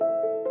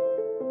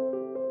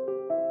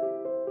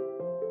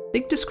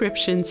Thick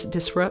Descriptions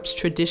disrupts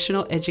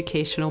traditional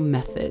educational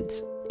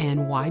methods.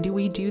 And why do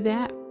we do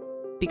that?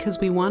 Because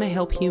we want to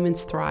help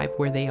humans thrive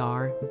where they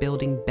are,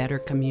 building better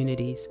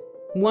communities.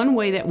 One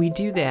way that we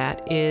do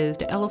that is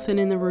the Elephant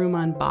in the Room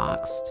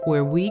Unboxed,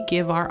 where we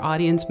give our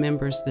audience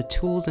members the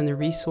tools and the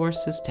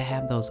resources to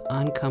have those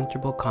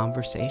uncomfortable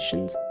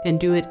conversations and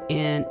do it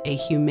in a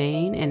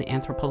humane and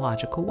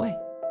anthropological way.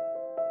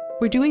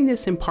 We're doing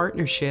this in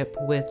partnership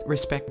with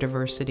Respect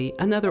Diversity,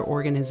 another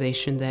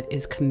organization that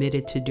is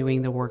committed to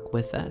doing the work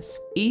with us.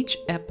 Each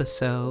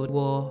episode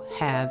will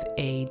have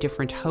a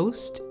different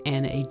host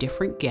and a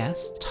different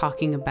guest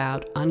talking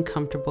about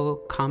uncomfortable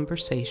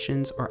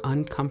conversations or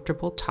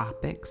uncomfortable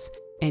topics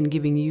and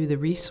giving you the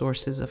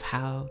resources of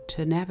how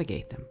to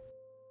navigate them.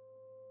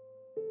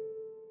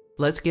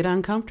 Let's get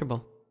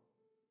uncomfortable.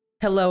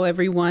 Hello,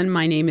 everyone.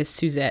 My name is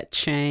Suzette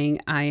Chang.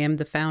 I am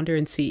the founder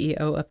and CEO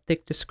of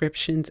Thick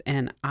Descriptions,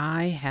 and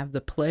I have the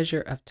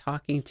pleasure of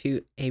talking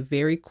to a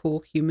very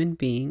cool human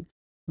being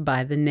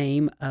by the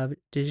name of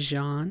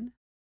DesJean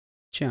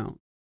Jones.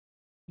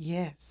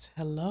 Yes.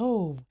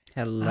 Hello.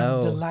 Hello.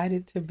 I'm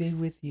delighted to be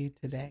with you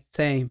today.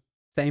 Same.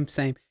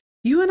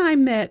 You and I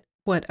met,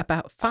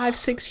 about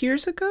 5-6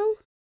 years ago?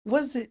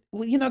 Was it?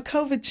 Well,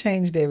 COVID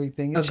changed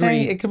everything.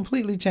 It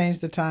completely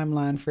changed the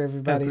timeline for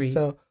everybody. Agreed.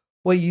 So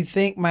what you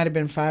think might have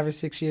been 5 or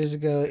 6 years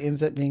ago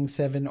ends up being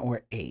 7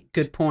 or 8.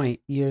 Good point.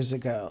 Years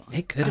ago.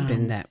 It could have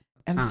been that.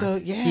 And so,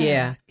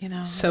 Yeah.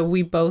 So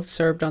we both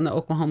served on the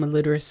Oklahoma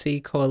Literacy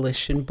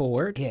Coalition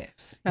Board.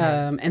 Yes.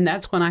 And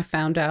that's when I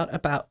found out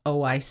about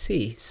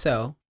OIC.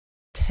 So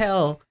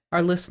tell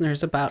our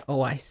listeners about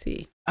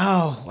OIC.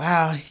 Oh,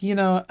 wow.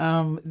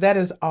 That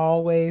is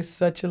always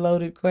such a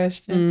loaded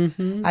question.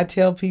 Mm-hmm. I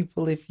tell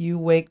people, if you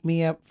wake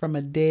me up from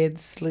a dead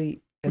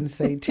sleep and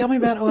say, tell me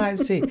about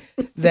OIC,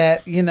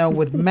 that,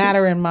 with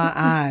matter in my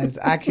eyes,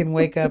 I can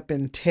wake up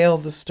and tell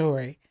the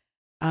story.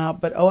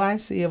 But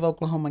OIC of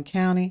Oklahoma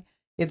County,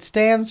 it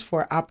stands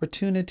for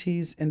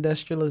Opportunities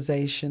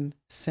Industrialization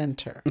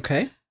Center.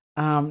 Okay.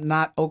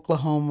 Not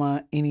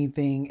Oklahoma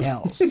anything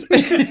else.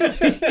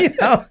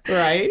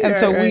 Right. And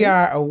so we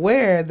are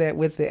aware that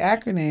with the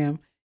acronym,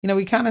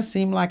 we kind of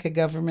seem like a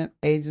government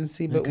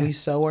agency, but we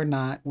so are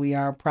not. We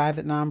are a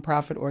private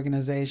nonprofit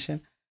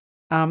organization.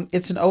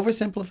 It's an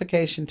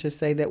oversimplification to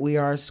say that we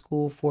are a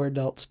school for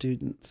adult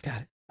students.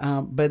 Got it.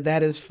 But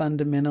that is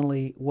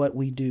fundamentally what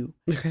we do.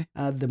 Okay.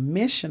 The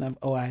mission of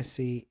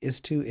OIC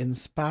is to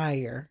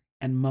inspire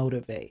and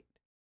motivate.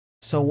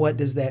 So what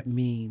does that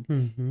mean?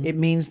 Mm-hmm. It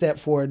means that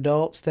for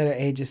adults that are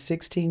ages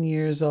 16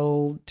 years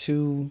old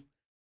to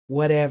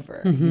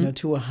whatever,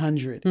 to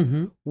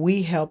 100,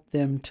 we help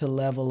them to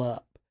level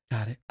up.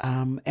 Got it.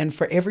 And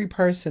for every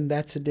person,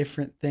 that's a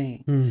different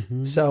thing.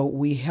 Mm-hmm. So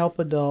we help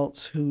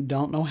adults who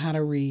don't know how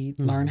to read,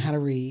 learn how to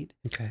read.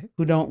 Okay.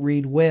 Who don't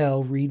read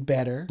well, read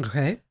better.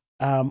 Okay.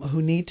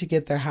 Who need to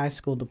get their high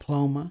school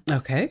diploma.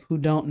 Okay. Who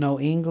don't know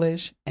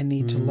English and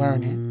need to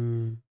learn it.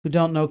 Who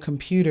don't know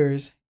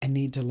computers and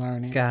need to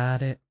learn it.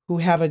 Got it. Who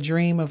have a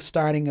dream of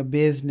starting a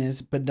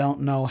business but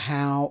don't know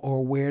how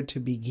or where to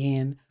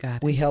begin. Got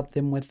it. We help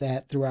them with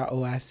that through our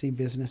OIC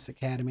Business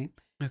Academy.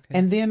 Okay.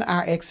 And then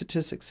our Exit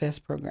to Success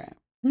program.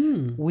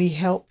 We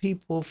help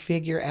people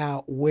figure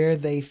out where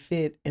they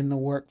fit in the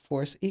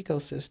workforce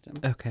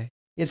ecosystem. Okay.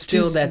 It's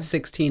still that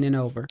 16 and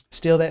over.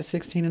 Still that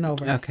 16 and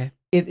over. Okay.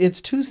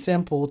 It's too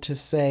simple to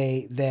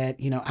say that,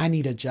 I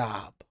need a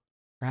job,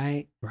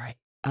 right? Right.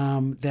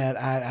 That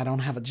I don't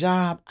have a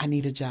job, I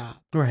need a job.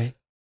 Right.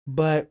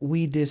 But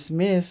we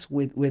dismiss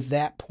with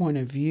that point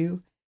of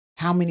view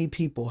how many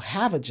people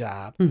have a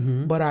job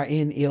but are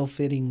in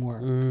ill-fitting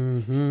work.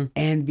 Mm-hmm.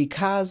 And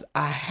because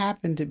I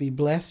happen to be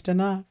blessed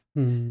enough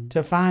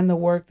to find the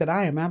work that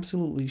I am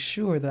absolutely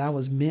sure that I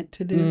was meant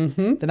to do,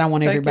 then I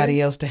want everybody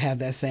else to have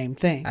that same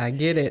thing. I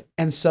get it.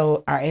 And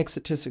so our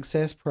Exit to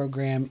Success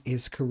program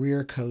is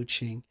career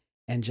coaching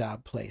and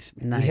job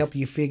placement. Nice. We help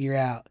you figure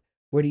out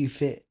where do you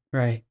fit.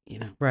 Right.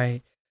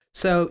 Right.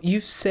 So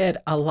you've said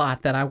a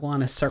lot that I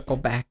want to circle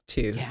back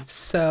to. Yeah.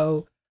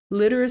 So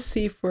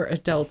literacy for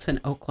adults in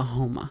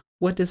Oklahoma,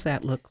 what does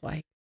that look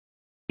like?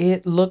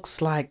 It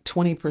looks like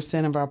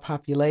 20% of our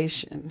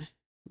population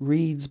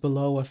reads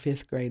below a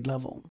 5th grade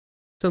level.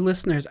 So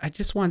listeners, I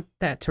just want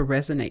that to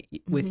resonate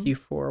with you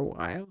for a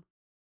while.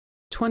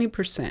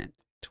 20%.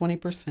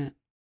 20%.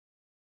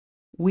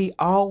 We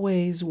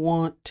always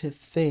want to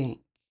think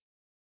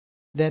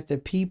that the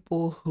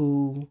people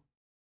who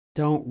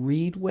don't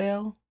read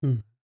well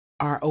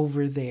are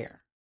over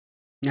there.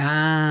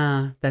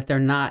 That they're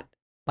not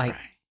like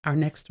our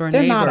next door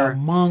They're neighbor. not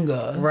among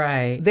us.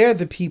 Right. They're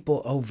the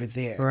people over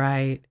there.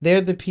 Right.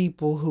 They're the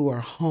people who are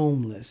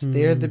homeless.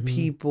 They're the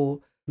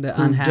people who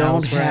unhoused,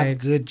 don't have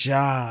good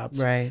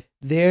jobs. Right.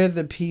 They're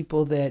the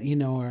people that,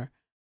 are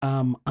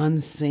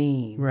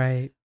unseen.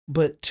 Right.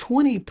 But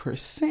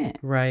 20%.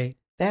 Right.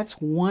 That's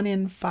 1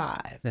 in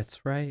 5.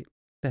 That's right.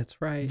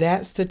 That's right.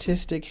 That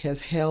statistic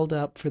has held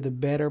up for the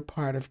better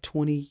part of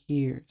 20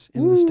 years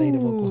in the state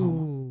of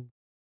Oklahoma.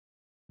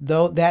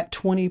 Though that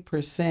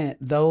 20%,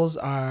 those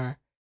are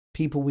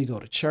people we go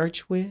to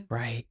church with,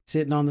 Right.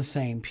 sitting on the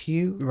same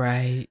pew.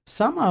 Right.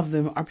 Some of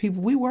them are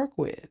people we work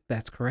with.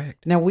 That's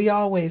correct. Now, we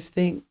always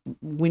think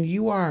when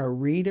you are a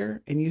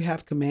reader and you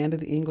have command of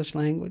the English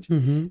language,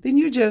 then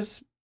you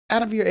just,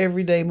 out of your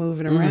everyday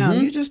moving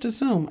around, you just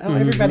assume, oh,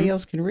 everybody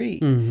else can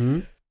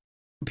read.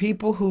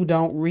 People who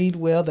don't read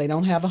well, they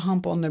don't have a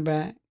hump on their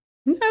back.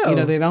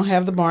 No. They don't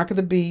have the mark of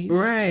the beast.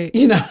 Right.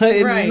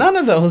 Right. None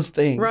of those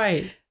things.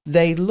 Right.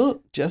 They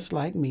look just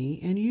like me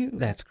and you.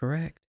 That's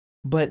correct.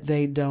 But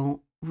they don't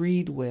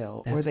read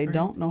well, or they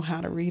don't know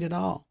how to read at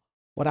all.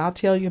 What I'll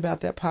tell you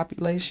about that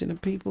population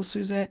of people,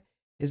 Suzette,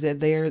 is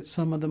that they're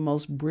some of the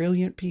most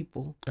brilliant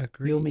people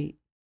you'll meet,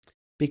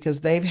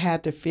 because they've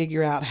had to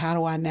figure out, how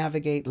do I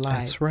navigate life?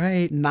 That's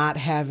right. Not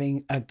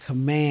having a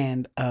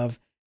command of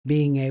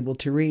being able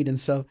to read. And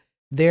so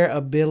their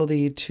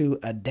ability to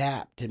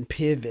adapt and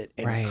pivot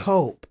and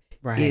cope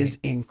is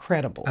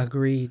incredible.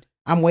 Agreed.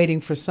 I'm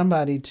waiting for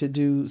somebody to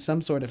do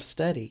some sort of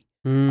study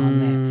on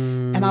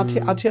that. And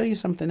I'll tell you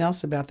something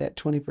else about that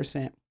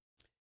 20%.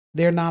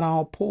 They're not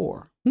all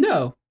poor.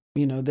 No.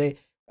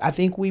 I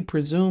think we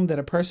presume that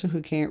a person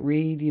who can't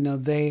read,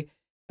 they're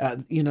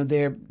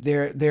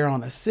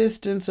on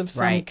assistance of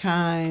some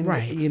kind.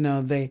 Right.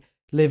 They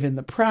live in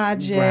the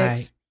projects.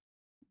 Right.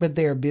 But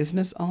they're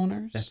business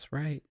owners. That's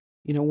right.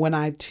 When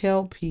I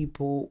tell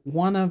people,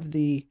 one of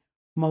the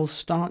most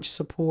staunch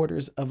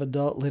supporters of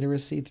adult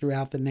literacy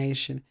throughout the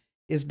nation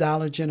is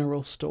Dollar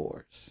General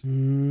stores.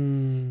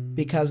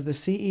 Because the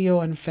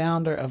CEO and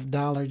founder of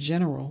Dollar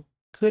General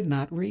could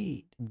not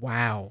read.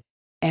 Wow.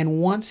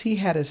 And once he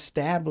had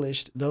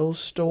established those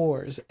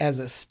stores as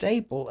a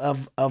staple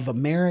of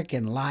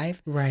American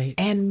life,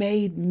 and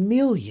made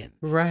millions,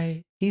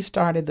 he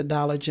started the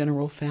Dollar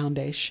General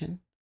Foundation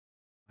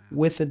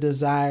with a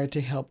desire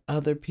to help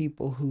other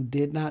people who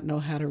did not know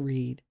how to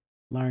read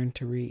learn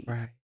to read.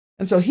 Right.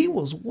 And so he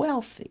was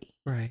wealthy.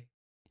 Right.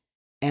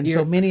 And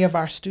so many of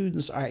our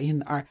students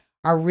are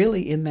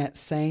really in that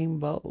same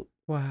boat.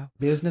 Wow.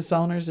 Business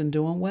owners and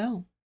doing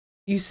well.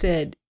 You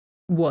said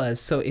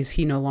so is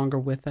he no longer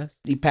with us?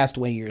 He passed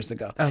away years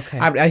ago.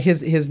 Okay.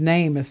 His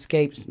name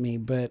escapes me,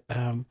 but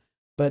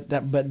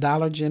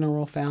Dollar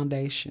General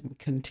Foundation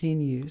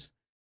continues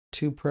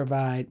to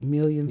provide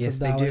millions of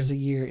dollars a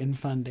year in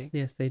funding.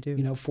 Yes, they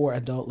do. For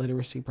adult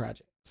literacy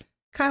projects.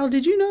 Kyle,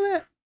 did you know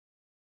that?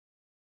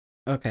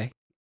 Okay.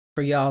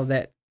 For y'all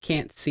that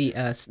can't see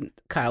us,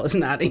 Kyle is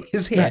nodding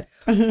his head.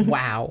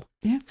 Wow.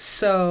 Yeah.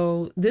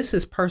 So this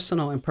is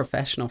personal and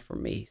professional for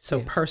me.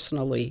 So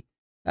personally,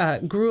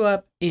 grew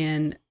up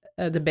in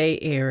the Bay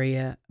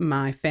Area.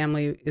 My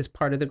family is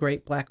part of the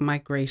Great Black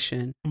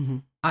Migration.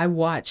 I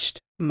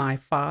watched my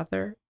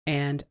father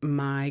and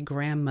my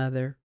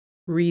grandmother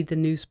read the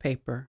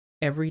newspaper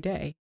every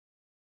day.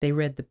 They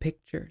read the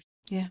pictures.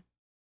 Yeah.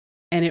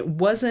 And it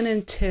wasn't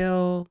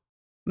until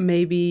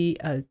maybe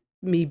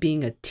me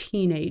being a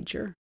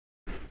teenager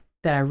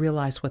that I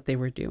realized what they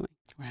were doing.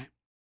 Right.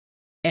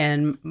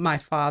 And my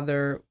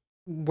father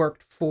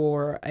worked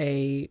for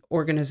a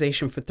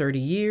organization for 30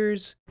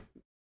 years,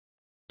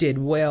 did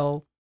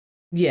well.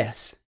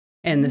 Yes.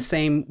 And the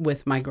same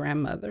with my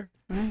grandmother.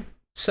 Right.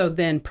 So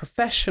then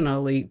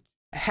professionally,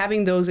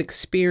 having those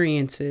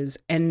experiences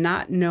and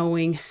not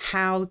knowing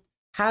how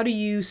do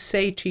you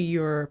say to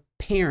your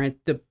parent,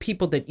 the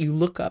people that you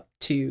look up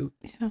to,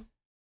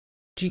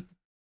 do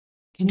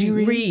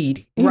you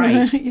read?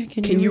 Right.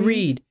 Can you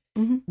read?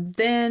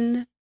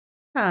 Then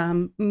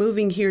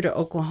moving here to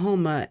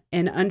Oklahoma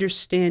and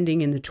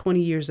understanding in the 20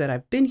 years that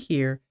I've been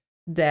here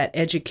that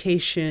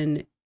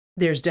education,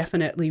 there's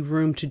definitely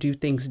room to do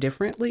things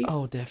differently.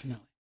 Oh,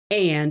 definitely.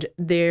 And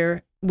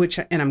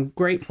and I'm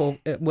grateful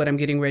at what I'm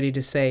getting ready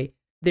to say,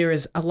 there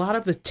is a lot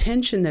of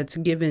attention that's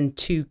given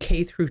to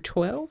K through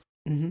 12.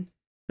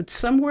 But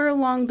somewhere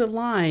along the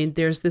line,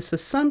 there's this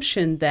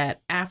assumption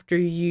that after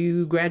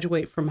you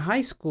graduate from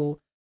high school,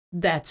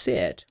 that's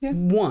it. Yeah.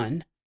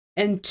 One.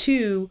 And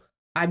two,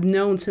 I've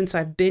known since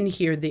I've been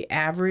here, the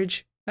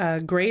average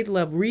grade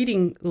level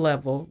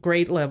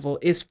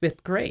is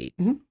 5th grade.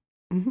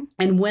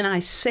 And when I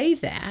say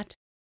that,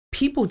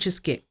 people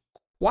just get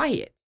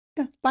quiet.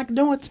 Yeah, like,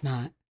 no, it's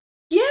not.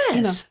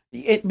 Yes.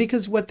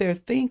 Because what they're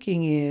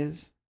thinking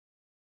is,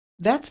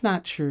 that's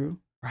not true.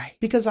 Right.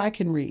 Because I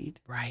can read.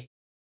 Right.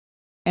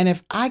 And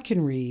if I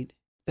can read,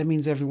 that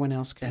means everyone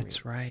else can read.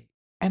 That's right.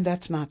 And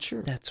that's not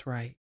true. That's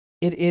right.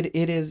 It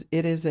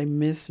is a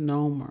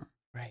misnomer.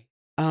 Right.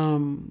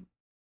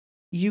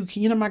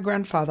 My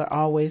grandfather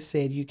always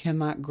said, you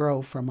cannot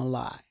grow from a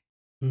lie.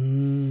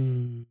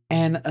 And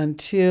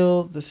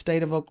until the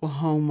state of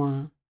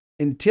Oklahoma,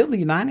 until the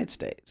United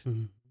States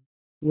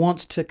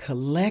wants to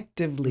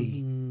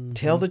collectively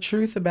tell the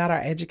truth about our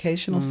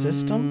educational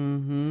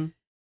system,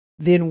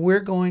 then we're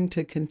going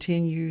to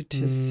continue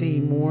to see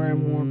more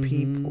and more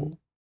people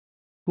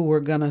who are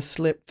going to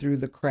slip through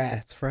the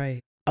cracks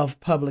of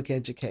public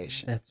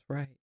education. That's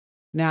right.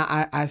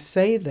 Now, I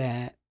say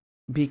that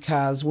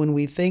because when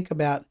we think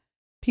about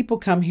people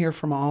come here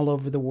from all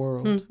over the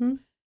world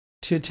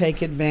to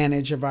take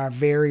advantage of our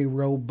very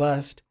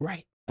robust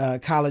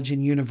college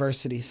and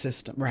university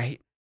systems.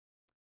 Right.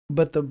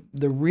 But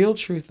the real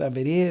truth of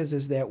it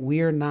is that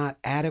we're not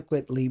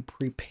adequately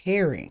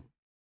preparing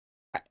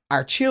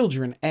our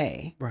children,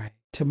 Right.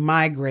 to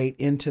migrate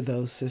into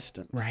those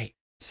systems. Right.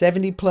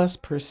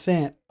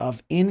 70+%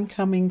 of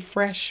incoming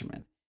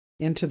freshmen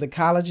into the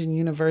college and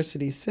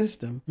university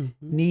system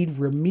need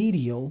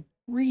remedial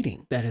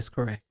reading. That is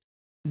correct.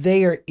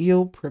 They are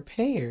ill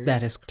prepared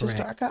That is to correct.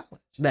 start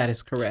college. That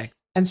is correct.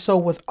 And so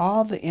with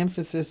all the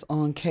emphasis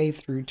on K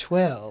through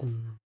 12,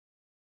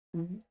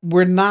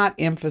 we're not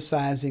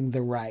emphasizing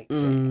the right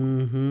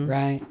thing,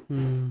 right?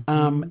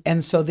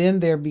 And so then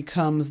there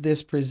becomes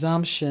this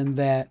presumption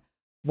that,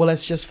 well,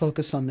 let's just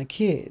focus on the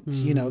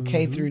kids,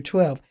 K through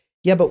 12.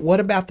 Yeah, but what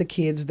about the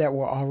kids that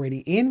were already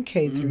in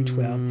K through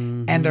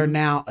 12 and are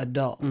now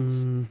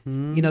adults?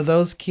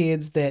 Those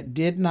kids that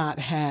did not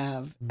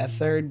have a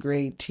third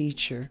grade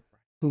teacher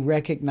who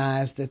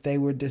recognized that they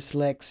were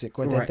dyslexic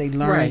or that they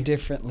learned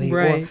differently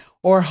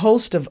or a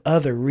host of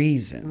other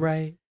reasons.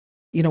 Right.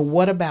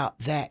 What about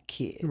that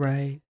kid?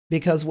 Right.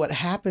 Because what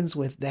happens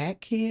with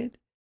that kid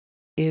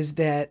is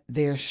that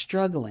they're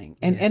struggling.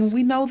 And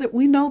we know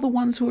the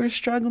ones who are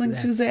struggling,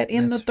 Suzette,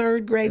 in the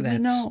third grade, we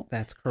know.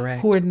 That's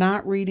correct. Who are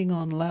not reading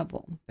on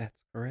level. That's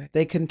correct.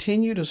 They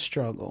continue to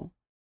struggle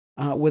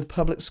with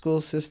public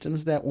school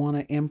systems that want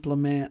to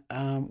implement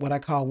what I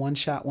call one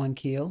shot, one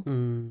kill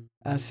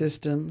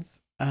systems.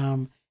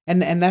 And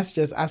that's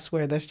just, I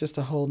swear, that's just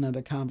a whole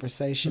nother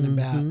conversation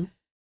about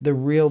the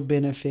real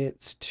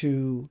benefits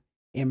to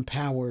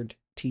empowered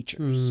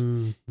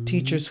teachers,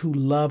 teachers who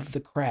love the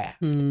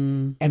craft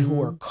and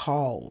who are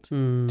called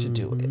to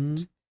do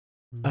it.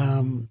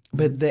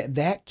 But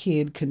that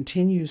kid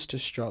continues to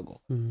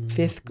struggle.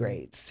 5th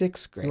grade,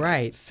 6th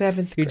grade, 7th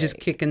grade. You're just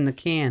kicking the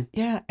can.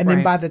 Yeah. And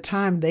then by the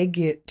time they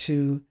get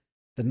to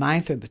the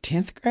 9th or the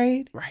 10th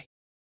grade,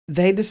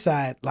 they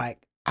decide,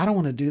 like, I don't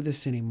want to do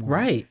this anymore.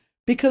 Right.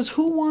 Because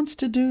who wants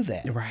to do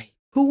that? Right.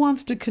 Who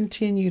wants to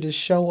continue to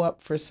show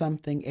up for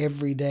something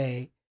every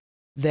day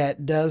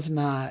that does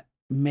not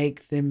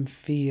make them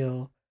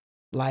feel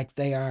like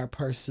they are a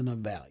person of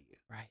value?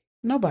 Right.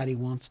 Nobody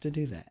wants to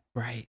do that.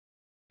 Right.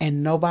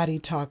 And nobody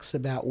talks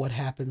about what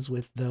happens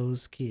with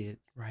those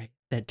kids. Right.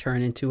 That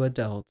turn into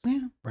adults.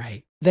 Yeah.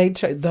 Right.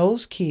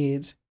 Those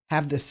kids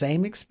have the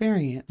same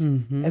experience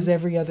as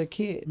every other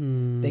kid.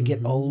 They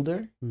get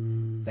older.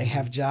 They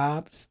have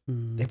jobs.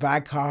 They buy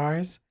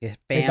cars. They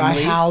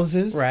buy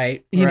houses.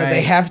 Right.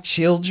 They have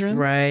children.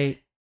 Right.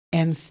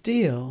 And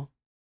still,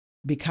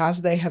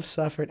 because they have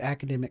suffered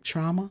academic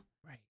trauma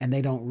and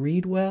they don't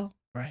read well,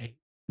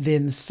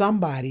 then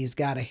somebody's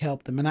got to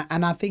help them.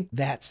 And I think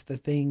that's the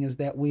thing, is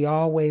that we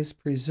always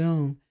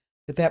presume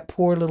that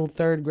poor little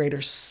third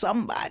grader,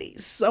 somebody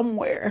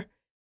somewhere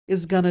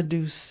is going to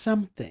do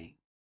something.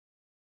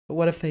 But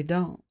what if they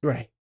don't?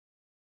 Right.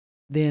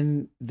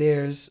 Then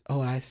there's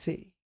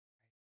OIC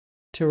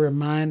to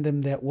remind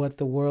them that what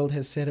the world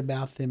has said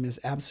about them is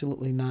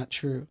absolutely not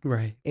true.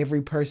 Right.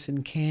 Every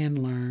person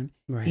can learn,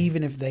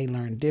 even if they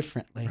learn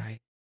differently. Right.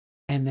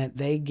 And that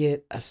they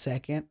get a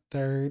 2nd,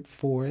 3rd,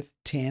 4th,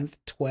 10th,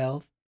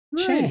 12th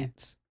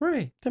chance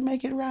to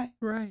make it right.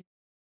 Right.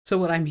 So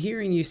what I'm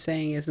hearing you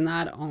saying is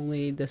not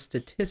only the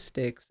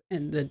statistics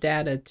and the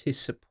data to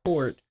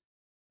support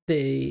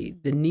the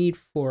need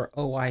for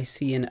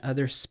OIC and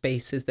other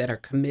spaces that are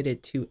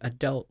committed to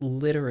adult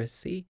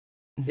literacy,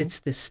 it's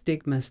the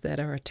stigmas that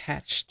are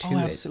attached to it. Oh,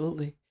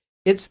 absolutely.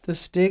 It's the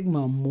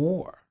stigma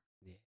more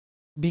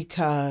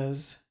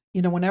because,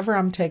 whenever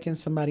I'm taking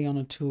somebody on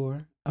a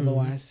tour of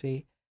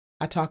OIC,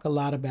 I talk a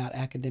lot about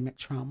academic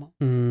trauma.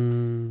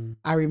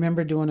 I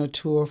remember doing a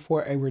tour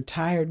for a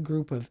retired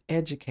group of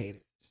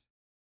educators.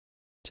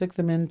 Took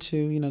them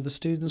into, the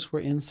students were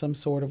in some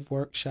sort of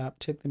workshop,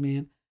 took them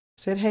in,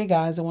 said, hey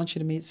guys, I want you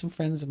to meet some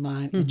friends of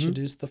mine,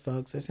 introduced the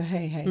folks. They said,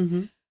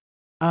 hey.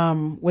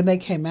 When they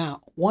came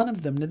out, one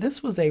of them, now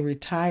this was a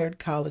retired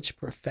college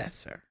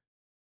professor.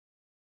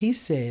 He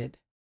said,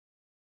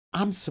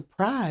 I'm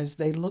surprised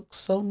they look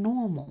so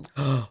normal.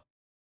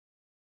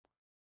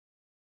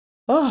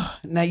 Oh,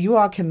 now you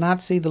all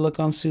cannot see the look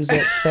on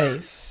Suzette's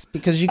face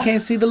because you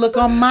can't see the look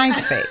on my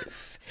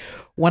face.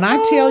 When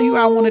I tell you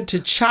I wanted to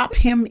chop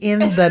him in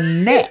the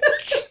neck.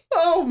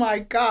 Oh my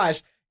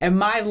gosh. And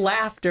my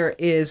laughter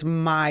is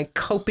my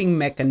coping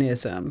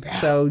mechanism.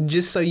 So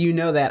just so you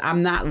know that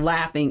I'm not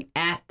laughing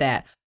at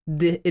that.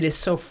 It is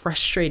so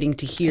frustrating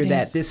to hear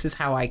that this is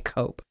how I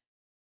cope.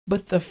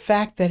 But the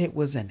fact that it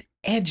was an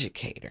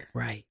educator.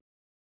 Right.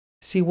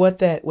 See, what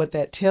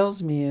that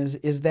tells me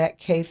is that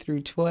K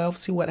through 12.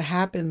 See, what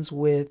happens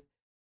with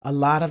a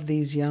lot of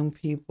these young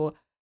people.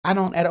 At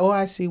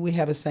OIC, we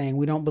have a saying,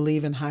 we don't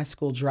believe in high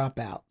school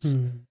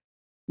dropouts.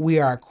 We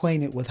are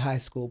acquainted with high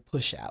school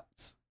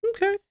pushouts.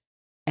 Okay.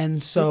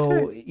 And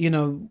so,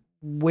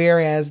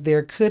 whereas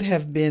there could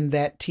have been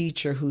that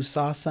teacher who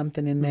saw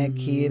something in that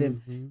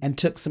kid and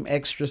took some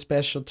extra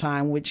special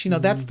time, which,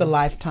 that's the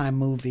Lifetime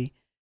movie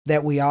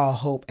that we all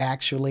hope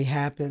actually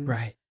happens.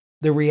 Right.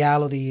 The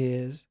reality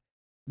is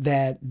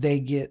that they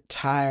get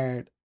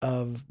tired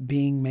of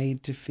being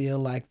made to feel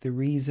like the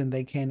reason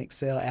they can't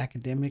excel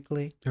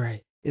academically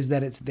is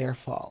that it's their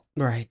fault.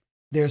 Right.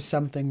 There's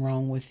something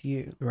wrong with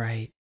you.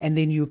 Right. And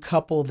then you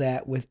couple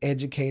that with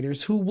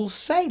educators who will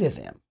say to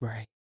them,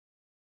 right.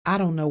 I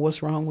don't know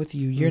what's wrong with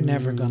you. You're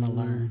never going to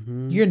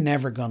learn. You're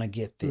never going to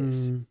get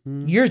this.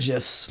 You're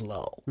just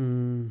slow.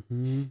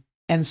 And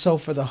so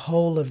for the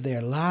whole of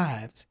their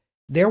lives,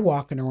 they're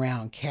walking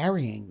around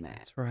carrying that.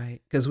 That's right.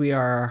 Because we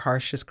are our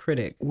harshest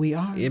critic. We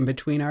are. In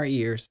between our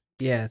ears.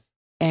 Yes.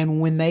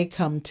 And when they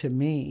come to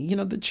me,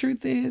 the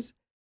truth is,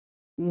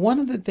 one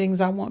of the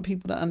things I want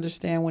people to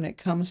understand when it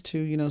comes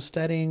to,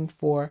 studying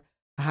for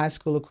a high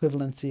school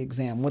equivalency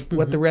exam, what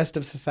the rest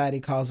of society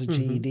calls a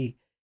GED,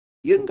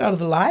 you can go to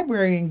the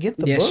library and get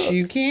the book. Yes,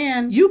 you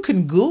can. You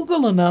can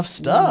Google enough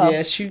stuff.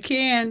 Yes, you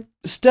can.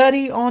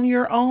 Study on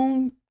your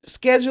own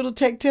schedule to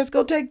take tests.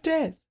 Go take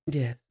tests.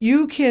 Yes.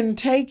 You can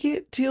take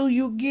it till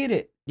you get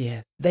it.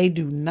 Yes. They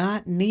do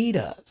not need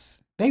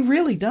us. They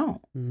really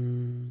don't.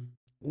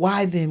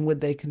 Why then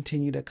would they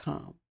continue to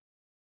come?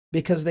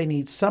 Because they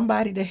need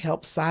somebody to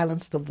help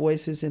silence the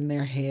voices in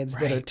their heads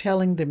that are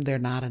telling them they're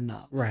not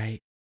enough. Right.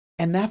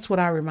 And that's what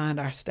I remind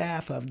our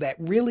staff of, that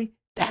really,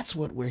 that's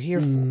what we're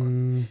here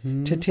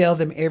for. To tell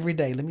them every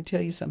day, let me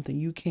tell you something,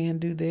 you can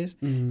do this.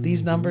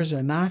 These numbers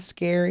are not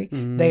scary.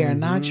 They are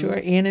not your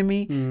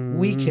enemy.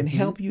 We can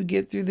help you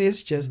get through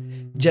this. Just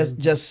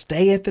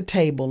stay at the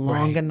table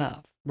long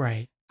enough.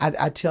 Right.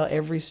 I tell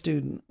every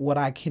student, what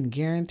I can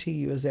guarantee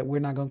you is that we're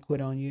not going to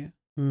quit on you.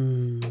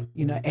 And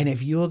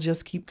if you'll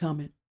just keep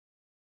coming,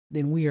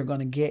 then we are going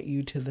to get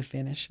you to the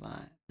finish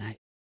line. Nice.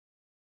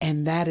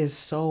 And that is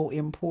so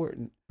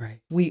important. Right.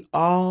 We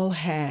all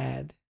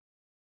had,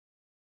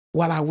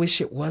 while I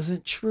wish it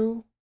wasn't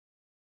true,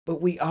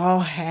 but we all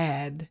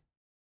had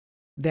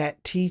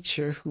that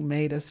teacher who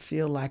made us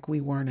feel like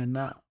we weren't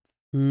enough.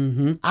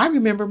 I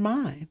remember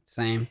mine.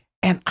 Same.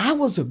 And I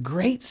was a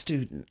great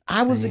student.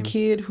 I was a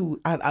kid who,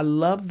 I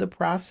loved the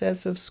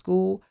process of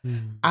school.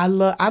 I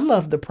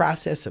love the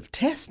process of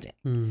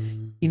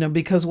testing,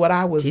 because what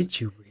I was. Did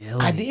you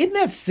really? Isn't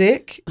that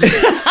sick?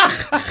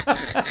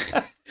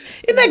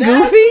 Isn't that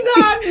goofy? That's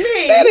not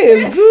me. That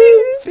is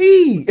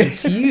goofy.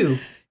 It's you.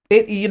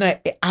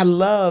 I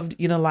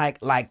loved,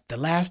 like the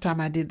last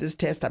time I did this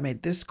test, I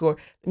made this score.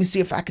 Let me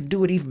see if I could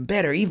do it even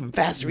better, even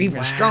faster,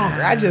 even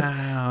stronger. I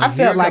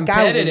felt like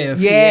I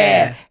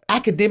was,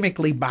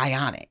 academically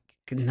bionic.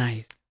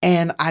 Nice.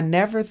 And I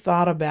never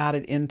thought about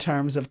it in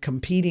terms of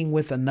competing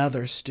with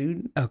another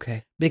student.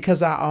 Okay.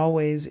 Because I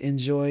always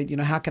enjoyed,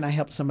 how can I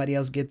help somebody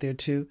else get there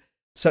too?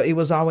 So it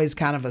was always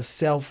kind of a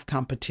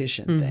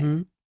self-competition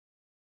thing.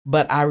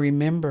 But I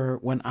remember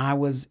when I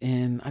was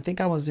in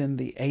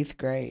the 8th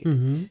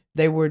grade,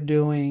 they were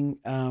doing,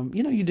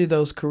 you do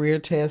those career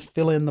tests,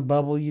 fill in the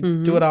bubble,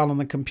 you do it all on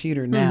the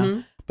computer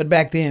now. But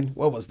back then,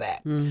 what was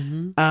that?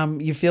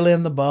 You fill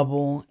in the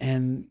bubble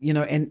and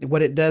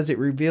what it does, it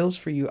reveals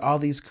for you all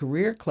these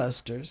career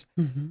clusters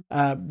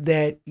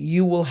that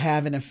you will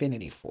have an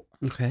affinity for.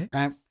 Okay.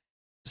 Right.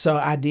 So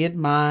I did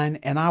mine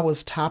and I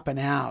was topping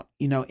out,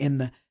 in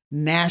the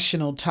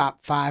national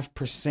top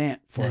 5%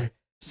 for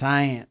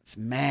science,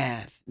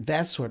 math,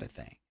 that sort of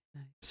thing.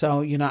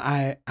 So,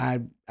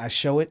 I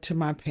show it to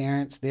my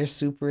parents. They're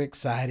super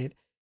excited.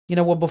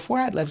 Well, before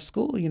I'd left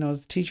school,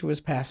 as the teacher was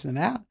passing it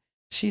out,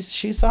 she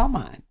saw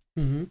mine.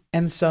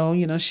 And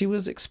so, she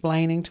was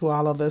explaining to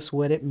all of us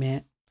what it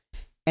meant.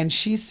 And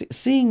she's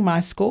seeing my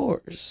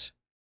scores.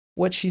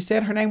 What she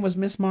said, her name was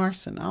Miss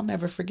Marson. I'll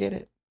never forget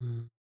it.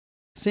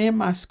 Seeing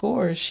my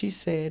scores, she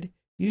said,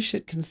 you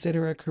should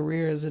consider a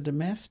career as a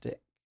domestic.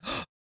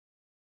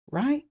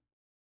 Right?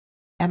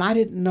 And I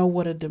didn't know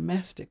what a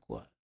domestic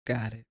was.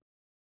 Got it.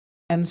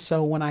 And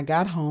so when I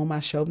got home, I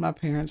showed my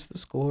parents the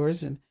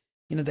scores and,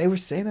 they were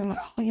saying, they're like,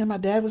 oh, my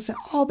dad was saying,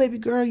 oh, baby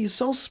girl, you're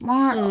so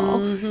smart.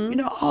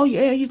 Oh,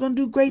 yeah, you're going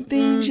to do great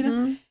things,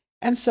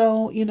 And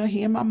so,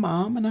 he and my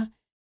mom and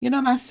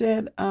I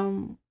said,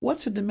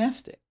 what's a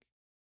domestic?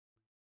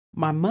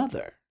 My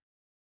mother,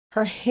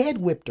 her head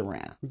whipped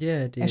around.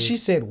 Yeah, it did. And she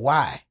said,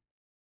 why?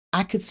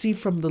 I could see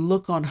from the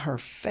look on her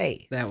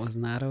face. That was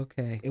not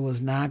okay. It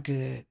was not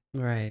good.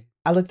 Right.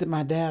 I looked at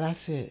my dad. I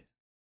said,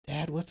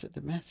 Dad, what's a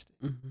domestic?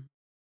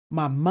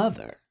 My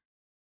mother,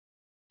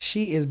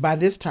 by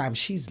this time,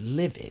 she's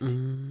livid.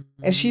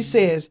 And she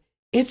says,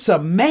 it's a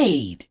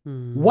maid.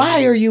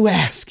 Why are you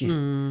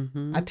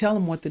asking? I tell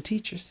him what the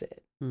teacher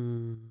said.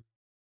 And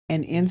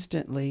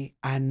instantly,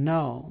 I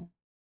know,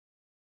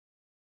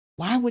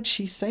 why would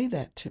she say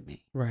that to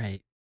me?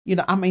 Right.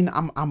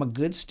 I'm a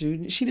good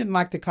student. She didn't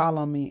like to call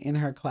on me in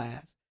her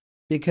class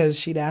because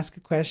she'd ask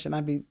a question.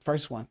 I'd be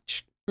first one.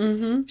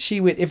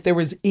 She would, if there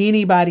was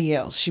anybody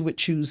else, she would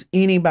choose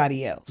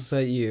anybody else.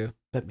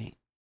 But me.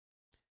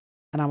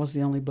 And I was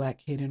the only black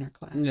kid in her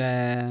class.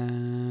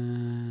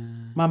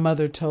 My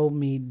mother told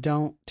me,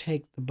 don't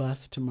take the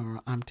bus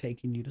tomorrow. I'm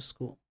taking you to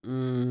school.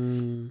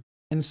 And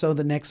so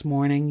the next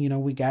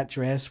morning, we got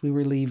dressed. We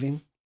were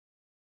leaving.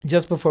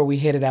 Just before we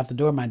headed out the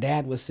door, my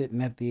dad was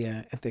sitting at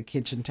the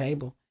kitchen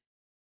table.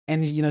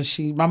 And,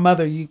 my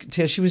mother, you could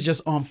tell she was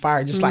just on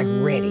fire, just like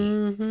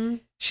ready.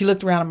 She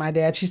looked around at my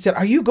dad. She said,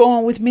 are you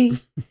going with me?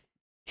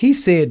 He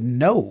said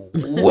no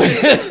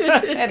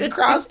and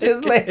crossed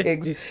his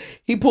legs.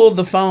 He pulled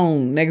the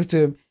phone next to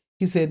him.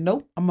 He said,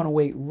 nope, I'm going to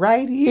wait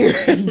right here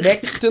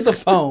next to the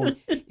phone.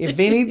 If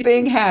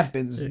anything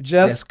happens,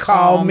 just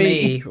call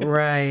me.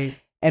 Right.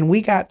 And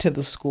we got to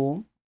the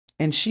school,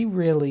 and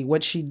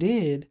what she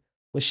did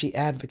was she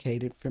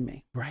advocated for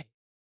me. Right.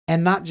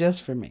 And not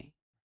just for me,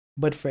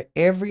 but for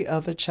every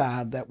other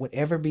child that would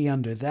ever be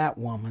under that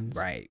woman's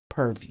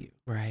purview.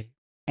 Right.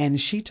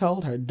 And she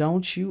told her,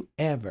 don't you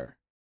ever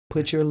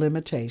put your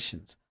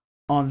limitations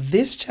on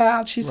this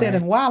child, she said,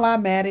 and while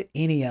I'm at it,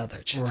 any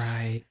other child.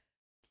 Right.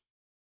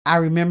 I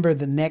remember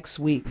the next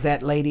week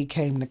that lady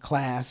came to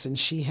class, and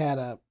she had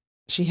a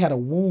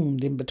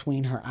wound in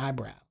between her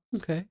eyebrows.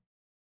 Okay.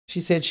 She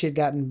said she had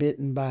gotten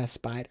bitten by a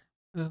spider.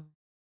 Oh.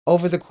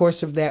 Over the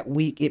course of that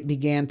week, it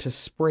began to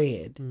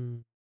spread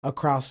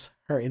across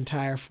her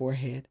entire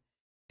forehead.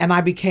 And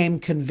I became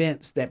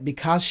convinced that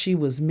because she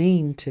was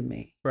mean to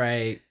me,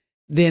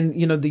 then,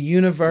 the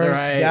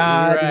universe,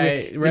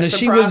 God,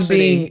 she was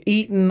being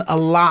eaten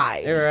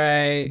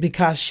alive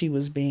because she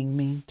was being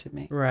mean to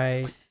me.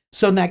 Right.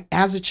 So now,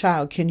 as a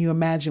child, can you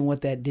imagine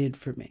what that did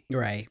for me?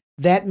 Right.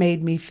 That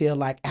made me feel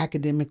like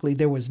academically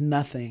there was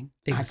nothing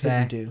I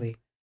couldn't do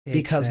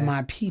because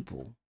my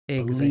people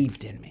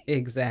believed in me.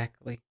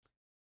 Exactly.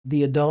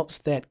 The adults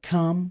that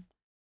come,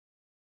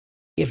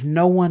 if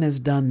no one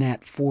has done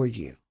that for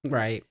you,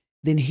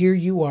 then here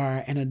you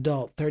are, an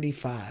adult,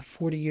 35,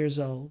 40 years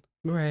old.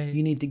 Right.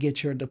 You need to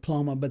get your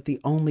diploma, but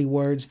the only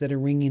words that are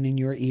ringing in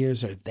your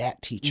ears are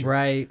that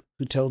teacher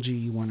who told you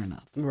you weren't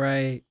enough.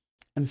 Right.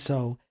 And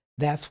so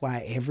that's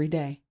why every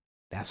day,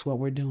 that's what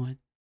we're doing,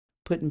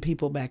 putting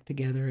people back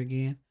together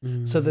again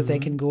so that they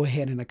can go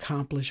ahead and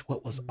accomplish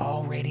what was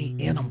already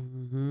in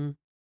them.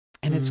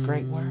 And it's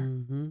great work.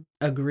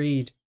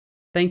 Agreed.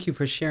 Thank you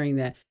for sharing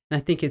that. And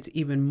I think it's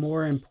even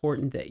more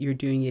important that you're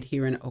doing it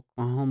here in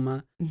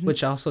Oklahoma,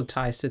 which also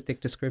ties to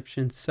thick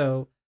description.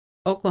 So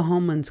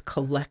Oklahomans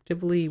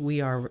collectively,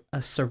 we are a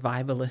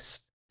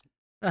survivalist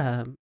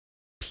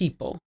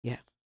people. Yeah.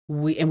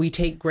 We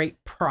take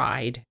great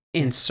pride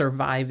in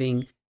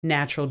surviving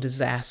natural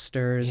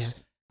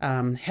disasters,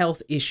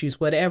 health issues,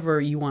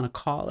 whatever you want to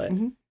call it.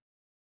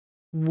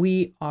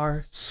 We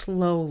are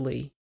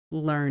slowly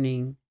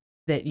learning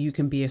that you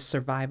can be a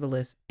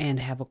survivalist and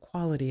have a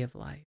quality of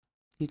life.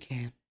 You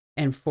can.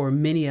 And for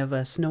many of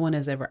us, no one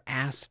has ever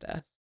asked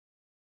us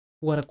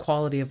what a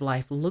quality of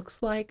life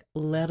looks like,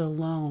 let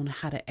alone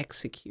how to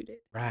execute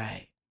it.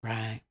 Right.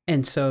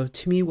 And so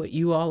to me, what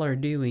you all are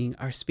doing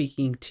are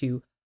speaking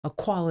to a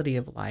quality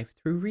of life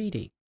through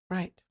reading.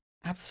 Right.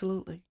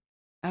 Absolutely.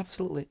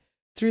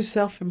 Through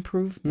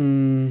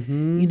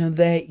self-improvement.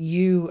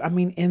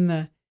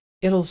 That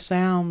it'll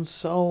sound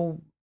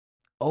so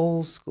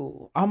old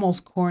school,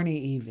 almost corny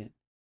even,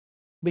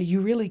 but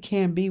you really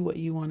can be what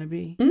you want to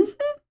be.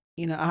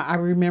 I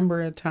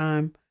remember a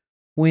time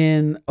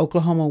when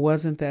Oklahoma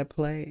wasn't that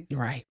place.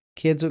 Right.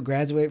 Kids would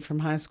graduate from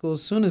high school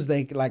as soon as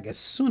they could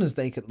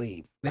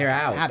leave. They're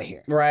out of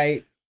here.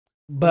 Right.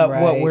 But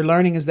what we're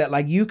learning is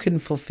that you can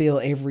fulfill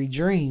every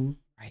dream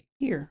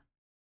here.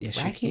 Yes,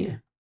 you can.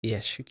 Here.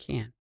 Yes, you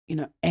can.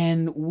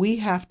 And we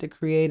have to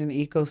create an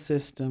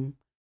ecosystem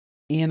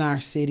in our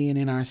city and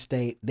in our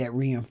state that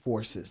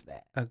reinforces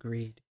that.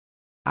 Agreed.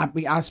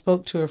 I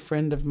spoke to a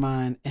friend of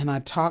mine, and I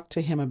talked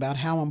to him about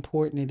how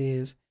important it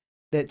is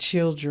that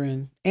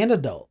children and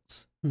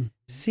adults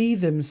see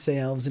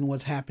themselves in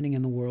what's happening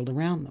in the world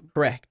around them.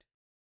 Correct.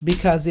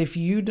 Because if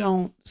you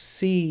don't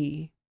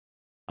see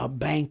a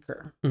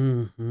banker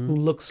who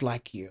looks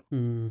like you,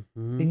 then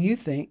you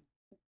think,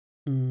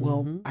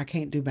 well, I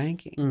can't do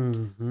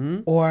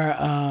banking, or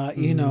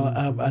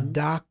a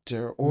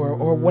doctor,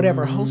 or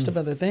whatever, a host of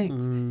other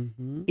things.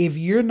 If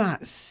you're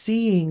not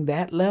seeing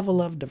that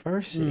level of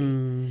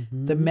diversity,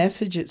 the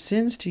message it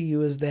sends to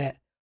you is that,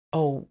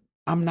 oh,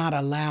 I'm not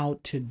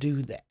allowed to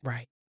do that.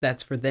 Right.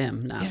 That's for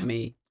them, not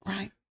me.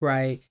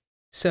 Right.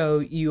 So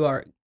you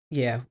are,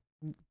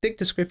 thick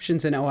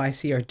descriptions and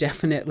OIC are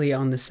definitely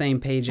on the same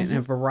page in a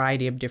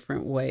variety of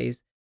different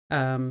ways.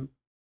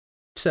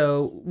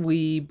 So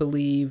we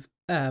believe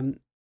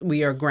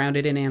we are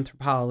grounded in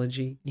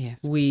anthropology. Yes.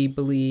 We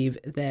believe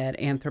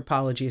that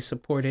anthropology is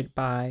supported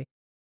by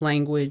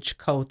language,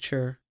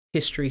 culture,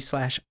 history /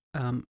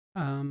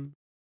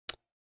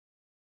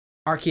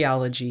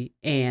 archaeology,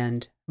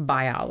 and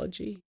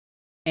biology.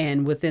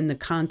 And within the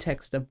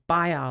context of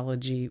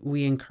biology,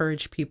 we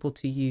encourage people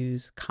to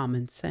use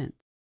common sense.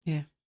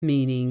 Yeah.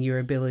 Meaning your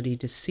ability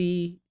to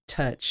see,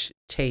 touch,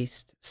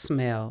 taste,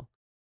 smell,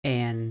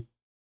 and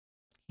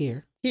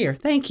hear.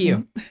 Thank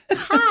you.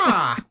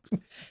 Ha!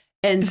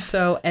 And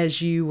so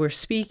as you were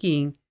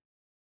speaking,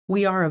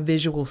 we are a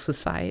visual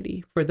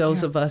society for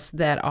those of us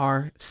that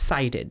are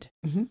sighted.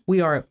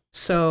 We are,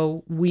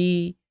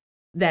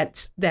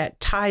 that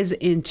ties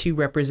into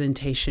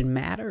representation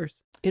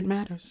matters. It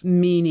matters.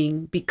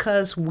 Meaning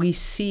because we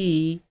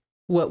see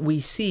what we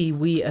see,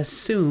 we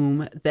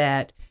assume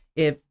that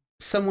if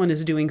someone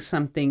is doing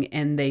something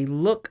and they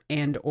look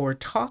and or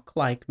talk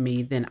like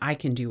me, then I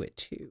can do it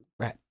too.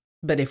 Right.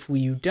 But if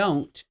you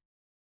don't,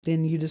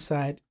 then you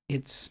decide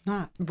it's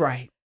not.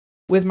 Right.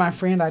 With my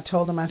friend, I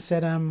told him, I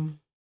said,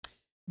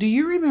 do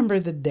you remember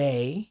the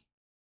day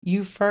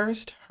you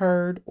first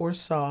heard or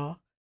saw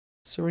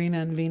Serena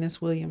and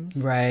Venus Williams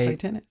play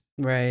tennis?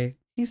 Right.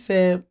 He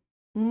said,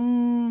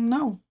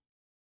 no,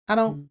 I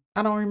don't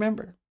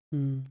remember.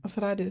 I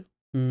said, I do.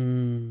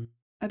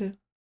 I do.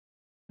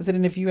 I said,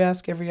 and if you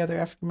ask every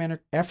other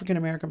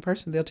African-American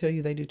person, they'll tell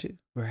you they do too.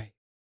 Right.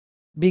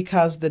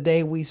 Because the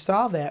day we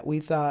saw that, we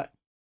thought,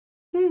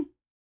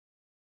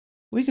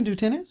 we can do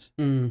tennis.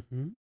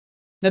 Mm-hmm.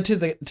 Now, to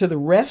the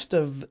rest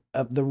of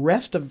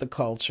the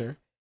culture,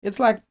 it's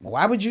like,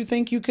 why would you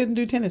think you couldn't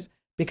do tennis?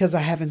 Because I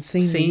haven't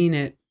seen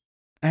it.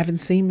 I haven't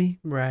seen me.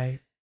 Right.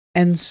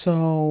 And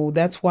so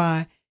that's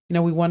why,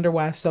 we wonder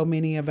why so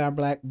many of our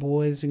Black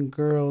boys and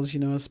girls,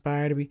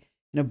 aspire to be,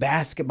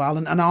 basketball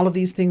and all of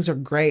these things are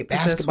great.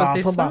 Basketball,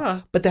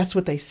 football, but that's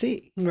what they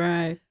see.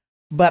 Right.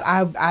 But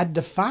I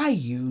defy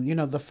you,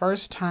 the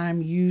first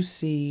time you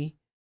see,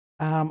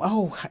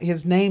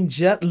 his name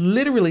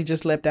literally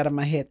just leapt out of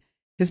my head.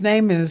 His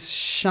name is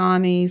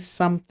Shawnee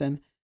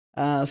something,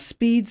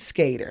 speed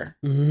skater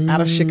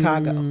out of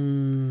Chicago.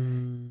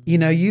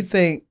 You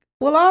think,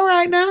 well, all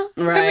right now.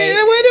 Right. I mean,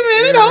 wait a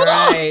minute.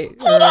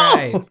 Hold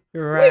on.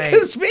 Right. We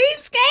can speed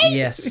skate.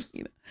 Yes.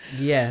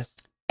 Yes.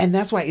 And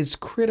that's why it's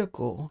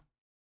critical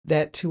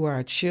that to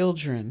our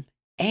children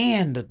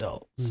and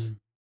adults.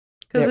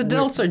 Because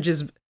adults are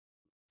just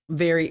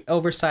very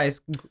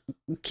oversized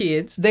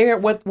kids. They're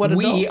what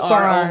we adults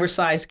are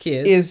oversized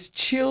kids. Is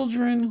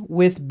children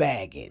with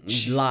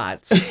baggage.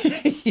 Lots.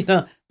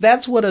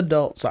 That's what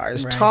adults are.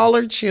 Is right.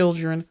 Taller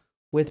children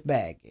with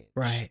baggage.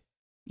 Right.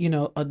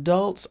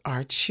 Adults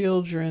are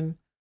children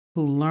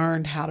who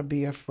learned how to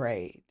be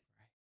afraid.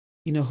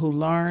 Who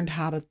learned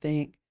how to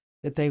think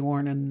that they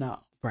weren't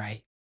enough.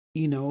 Right.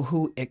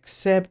 Who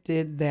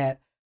accepted that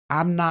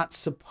I'm not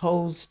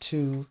supposed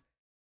to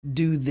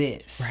do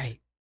this. Right.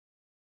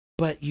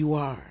 But you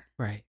are.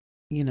 Right.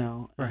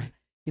 Right.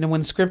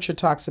 When scripture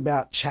talks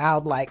about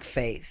childlike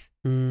faith,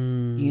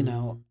 the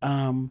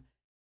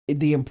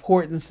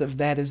importance of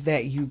that is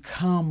that you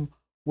come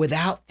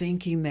without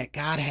thinking that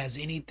God has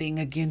anything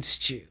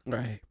against you.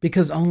 Right.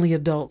 Because only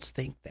adults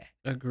think that.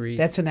 Agreed.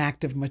 That's an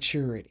act of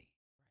maturity.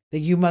 That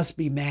you must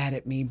be mad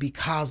at me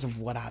because of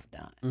what I've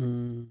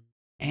done.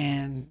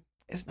 And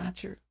it's not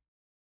true.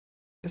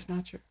 It's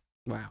not true.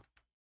 Wow.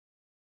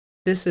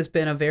 This has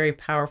been a very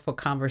powerful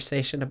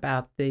conversation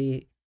about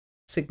the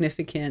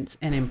significance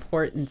and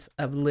importance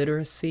of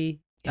literacy,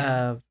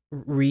 of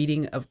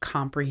reading, of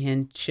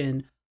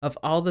comprehension, of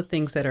all the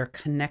things that are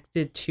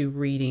connected to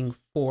reading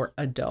for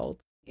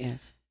adults.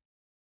 Yes.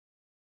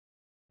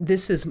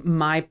 This is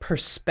my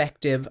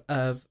perspective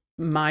of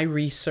my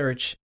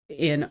research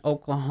in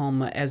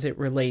Oklahoma as it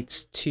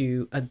relates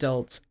to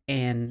adults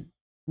and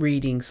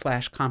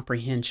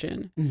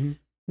reading/comprehension. Mm-hmm.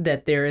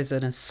 That there is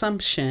an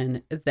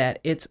assumption that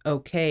it's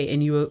okay,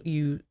 and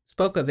you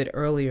spoke of it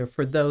earlier,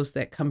 for those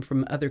that come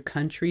from other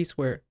countries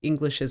where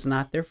English is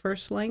not their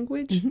first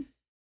language,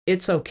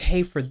 it's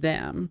okay for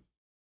them,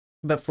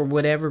 but for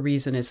whatever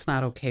reason, it's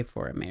not okay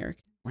for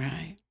Americans.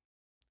 Right.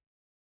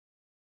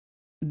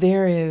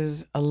 There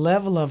is a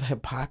level of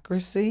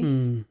hypocrisy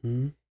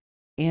in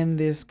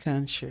this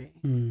country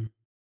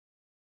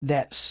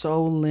that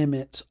so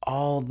limits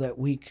all that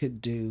we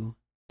could do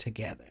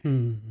together.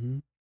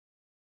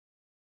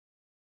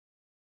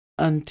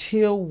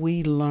 Until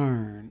we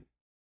learn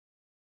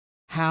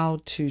how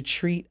to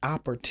treat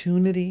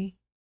opportunity.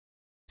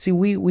 See,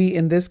 we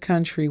in this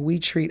country, we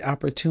treat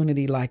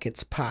opportunity like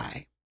it's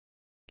pie.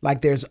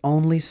 Like there's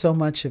only so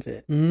much of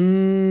it.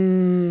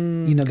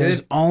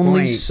 There's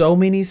only so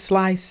many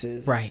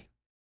slices. Right.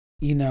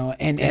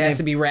 And it has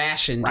to be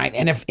rationed. Right.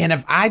 And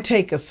if I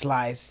take a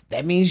slice,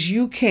 that means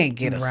you can't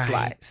get a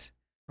slice.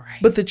 Right.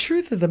 But the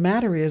truth of the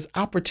matter is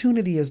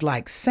opportunity is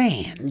like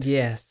sand.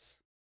 Yes.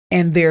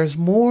 And there's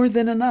more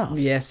than enough.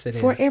 Yes, it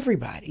is. For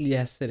everybody.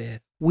 Yes, it is.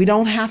 We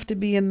don't have to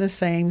be in the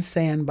same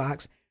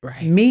sandbox.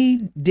 Right.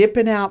 Me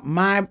dipping out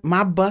my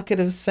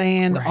bucket of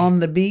sand on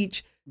the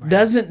beach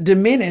doesn't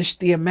diminish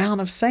the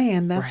amount of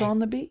sand that's on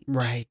the beach.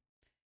 Right.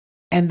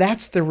 And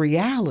that's the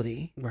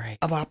reality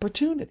of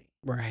opportunity.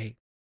 Right.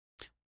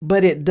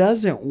 But it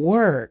doesn't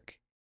work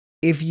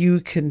if you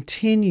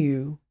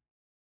continue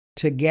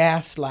to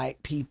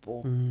gaslight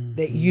people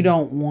that you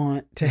don't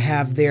want to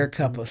have their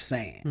cup of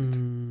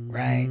sand,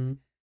 right?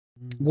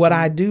 What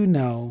I do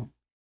know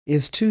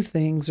is two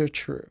things are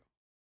true.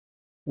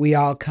 We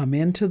all come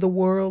into the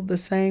world the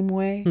same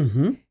way,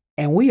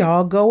 and we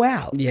all go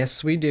out.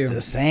 Yes, we do. The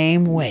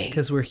same way.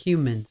 Because we're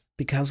humans.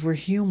 Because we're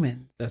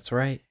humans. That's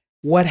right.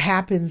 What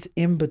happens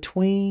in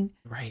between,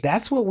 right?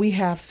 That's what we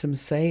have some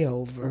say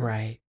over.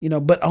 Right.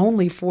 But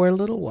only for a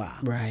little while.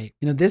 Right.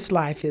 This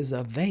life is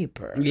a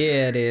vapor.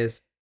 Yeah, it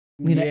is.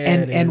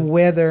 And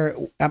whether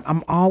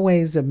I'm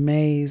always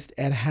amazed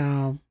at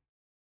how,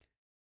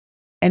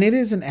 and it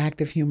is an act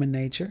of human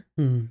nature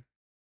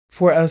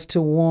for us to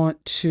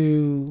want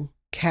to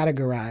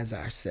categorize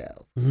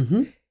ourselves.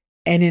 And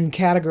in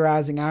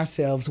categorizing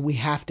ourselves, we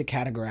have to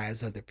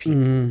categorize other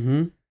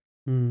people.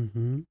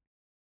 Mm-hmm.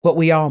 What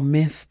we all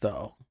miss,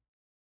 though,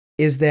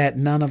 is that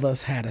none of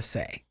us had a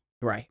say.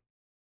 Right.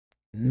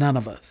 None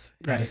of us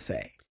had a Right.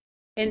 say.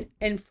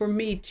 And for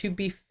me, to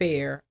be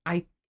fair,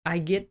 I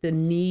get the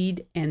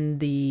need and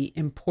the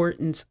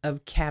importance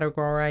of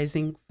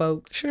categorizing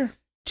folks Sure.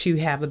 to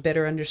have a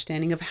better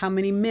understanding of how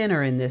many men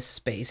are in this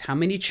space, how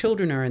many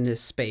children are in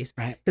this space,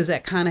 Right. because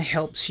that kind of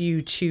helps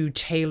you to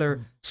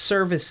tailor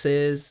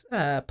services,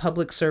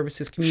 public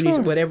services, communities,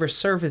 Sure. whatever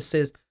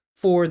services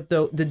for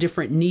the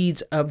different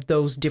needs of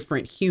those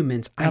different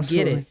humans. I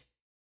Absolutely. get it.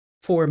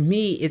 For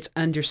me, it's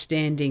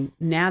understanding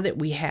now that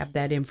we have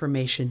that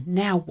information,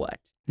 now what?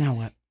 Now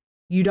what?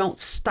 You don't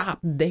stop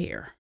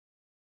there.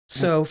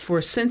 So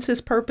for census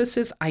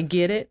purposes, I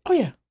get it. Oh,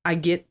 yeah. I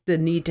get the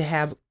need to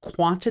have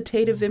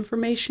quantitative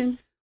information.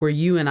 Where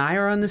you and I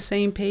are on the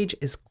same page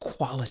is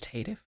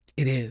qualitative.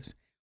 It is.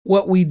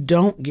 What we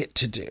don't get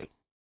to do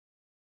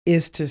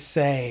is to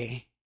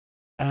say,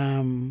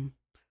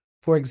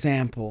 for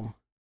example,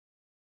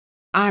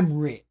 I'm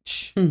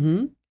rich.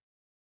 Mm-hmm.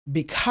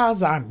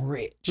 Because I'm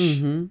rich,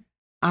 Mm-hmm.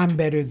 I'm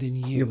better than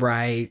you. You're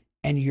right.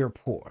 And you're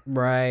poor.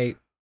 Right.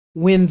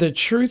 When the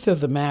truth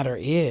of the matter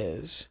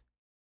is,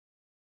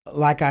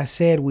 like I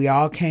said, we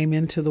all came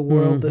into the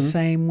world the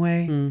same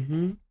way.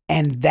 Mm-hmm.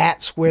 And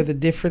that's where the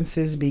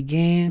differences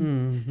began.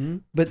 Mm-hmm.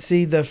 But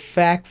see, the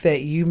fact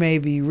that you may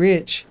be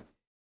rich,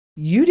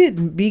 you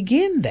didn't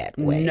begin that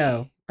way.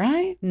 No.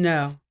 Right?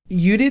 No.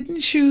 You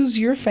didn't choose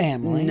your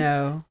family.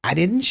 No. I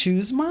didn't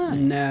choose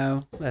mine.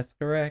 No. That's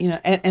correct. You know,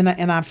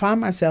 and I find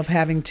myself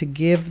having to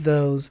give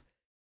those,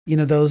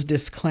 those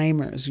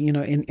disclaimers,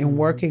 in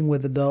working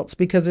with adults,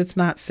 because it's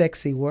not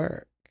sexy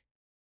work.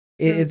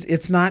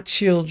 It's not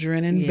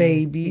children and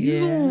babies.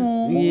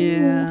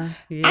 Yeah.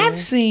 I've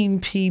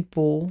seen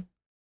people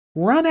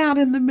run out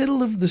in the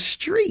middle of the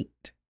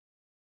street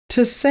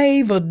to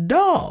save a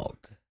dog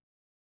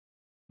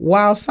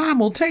while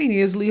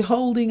simultaneously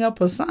holding up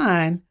a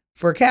sign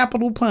for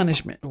capital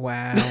punishment.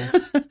 Wow.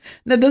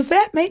 Now, does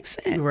that make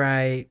sense?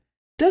 Right.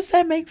 Does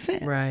that make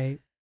sense? Right.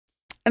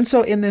 And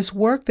so in this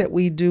work that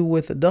we do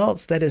with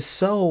adults that is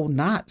so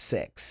not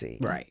sexy.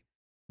 Right.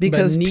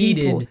 Because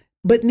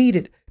but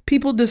needed.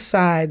 People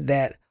decide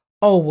that,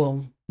 oh,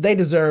 well, they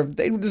deserve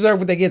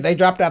what they get. They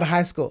dropped out of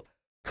high school.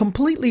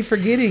 Completely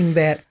forgetting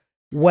that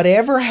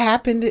whatever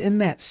happened in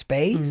that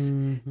space,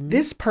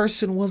 this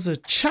person was a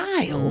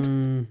child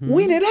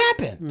when it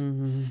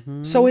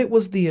happened. So it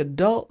was the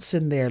adults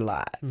in their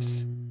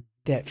lives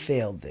that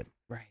failed them.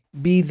 Right.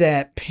 Be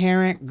that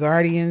parent,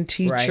 guardian,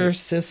 teacher, Right.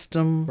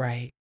 system,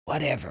 Right.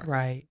 whatever.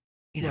 Right.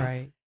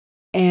 Right.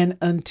 And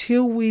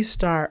until we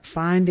start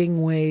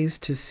finding ways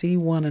to see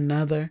one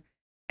another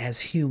as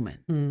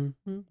human.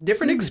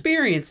 Different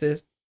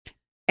experiences.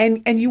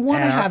 And you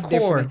want to At our have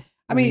core, different.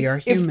 I mean, we are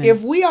if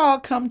human. we all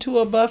come to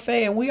a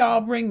buffet and we all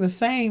bring the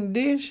same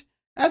dish,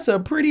 that's a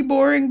pretty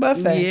boring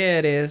buffet. Yeah,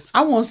 it is.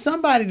 I want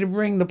somebody to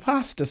bring the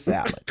pasta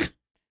salad.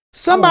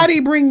 Somebody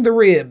bring the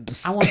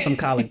ribs. I want some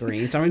collard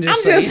greens. I'm I'm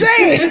just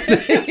saying.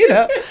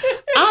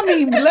 I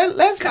mean,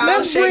 let's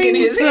Kyle's shaking bring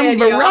his some head,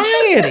 y'all.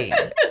 variety.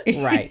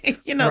 Right.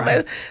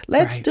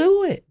 Let's Right.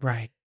 do it.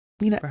 Right.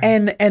 Right.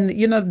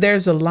 And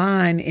there's a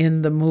line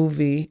in the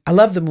movie. I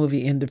love the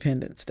movie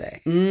Independence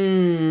Day.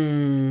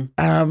 The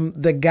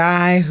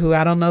guy who,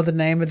 I don't know the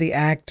name of the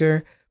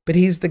actor, but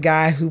he's the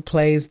guy who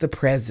plays the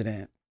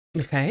president.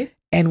 Okay.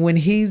 And when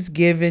he's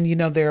given,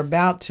 they're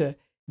about to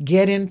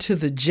get into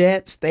the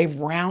jets, they've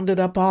rounded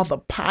up all the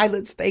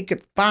pilots they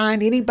could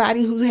find,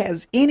 anybody who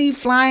has any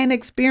flying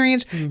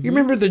experience. You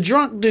remember the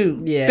drunk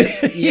dude?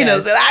 Yes.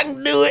 That I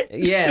can do it.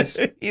 Yes.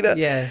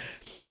 Yes.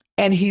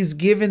 And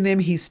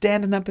he's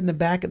standing up in the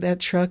back of that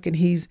truck and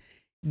he's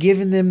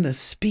giving them the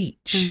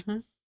speech.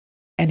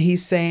 And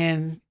he's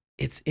saying,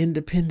 it's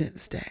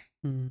Independence Day.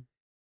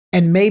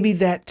 And maybe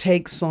that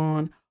takes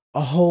on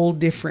a whole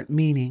different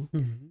meaning.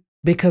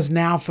 Because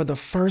now for the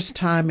first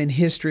time in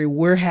history,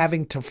 we're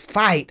having to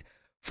fight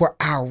for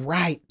our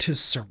right to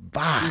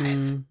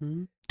survive,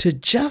 to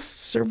just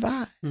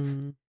survive.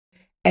 And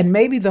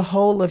maybe the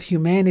whole of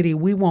humanity,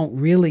 we won't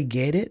really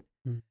get it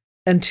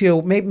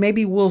until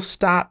maybe we'll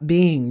stop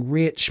being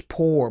rich,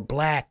 poor,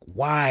 black,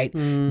 white,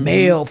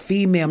 male,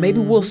 female. Maybe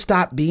we'll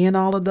stop being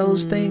all of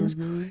those things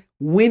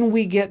when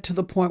we get to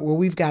the point where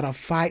we've got to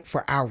fight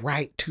for our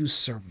right to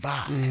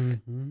survive.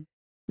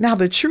 Now,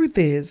 the truth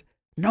is,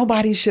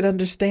 nobody should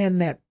understand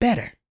that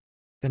better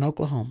than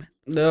Oklahomans.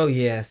 Oh,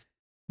 yes.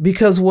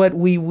 Because what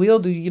we will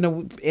do,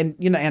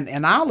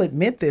 and I'll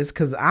admit this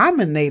because I'm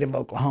a native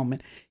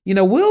Oklahoman,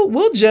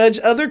 we'll judge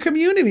other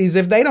communities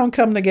if they don't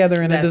come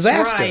together in a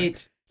disaster.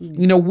 Right.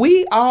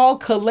 We all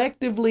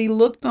collectively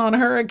looked on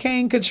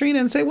Hurricane Katrina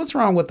and said, what's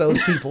wrong with those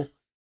people?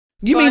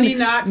 You Funny, mean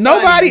not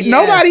nobody? funny, yes.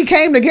 Nobody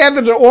came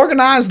together to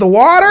organize the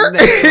water.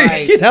 That's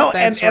right.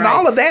 and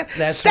all of that.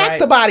 That's Stack right.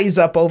 the bodies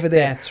up over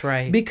there. That's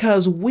right.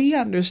 Because we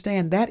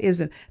understand that is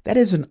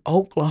an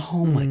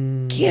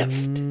Oklahoma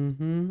gift.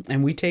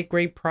 And we take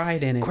great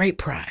pride in it. Great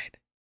pride.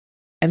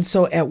 And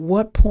so, at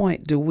what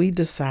point do we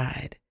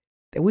decide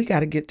that we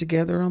got to get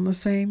together on the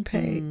same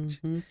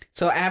page?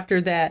 So after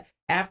that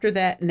after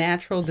that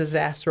natural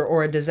disaster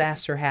or a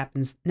disaster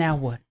happens, now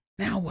what?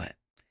 Now what?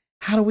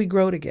 How do we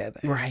grow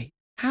together? Right.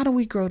 How do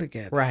we grow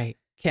together? Right.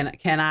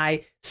 Can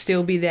I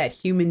still be that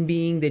human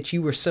being that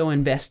you were so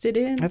invested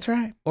in? That's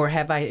right. Or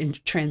have I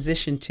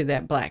transitioned to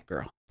that Black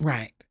girl?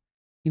 Right.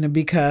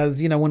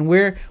 Because, when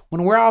we're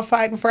all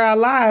fighting for our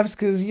lives,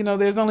 because,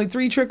 there's only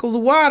 3 trickles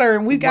of water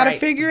and we got to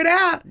figure it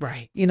out.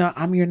 Right.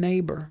 I'm your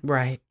neighbor.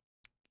 Right.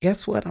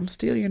 Guess what? I'm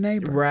still your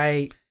neighbor.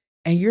 Right.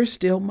 And you're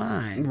still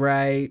mine.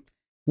 Right.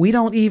 We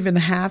don't even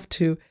have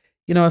to,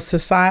 a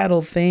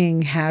societal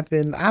thing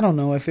happened. I don't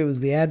know if it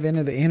was the advent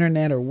of the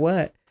internet or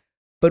what,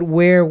 but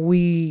where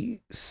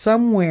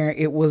somewhere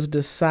it was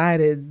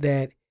decided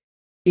that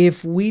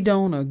if we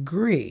don't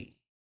agree,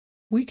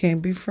 we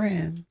can't be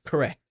friends.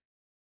 Correct.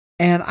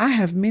 And I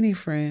have many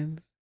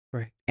friends.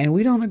 Correct. And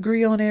we don't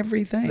agree on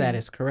everything. That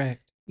is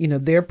correct.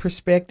 Their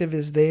perspective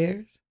is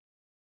theirs.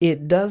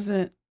 It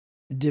doesn't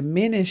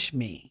diminish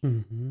me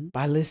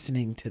by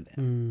listening to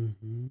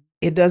them.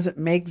 It doesn't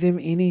make them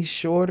any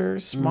shorter,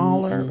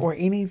 smaller, or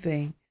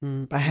anything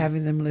by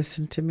having them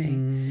listen to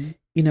me.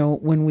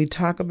 When we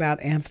talk about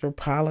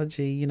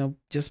anthropology,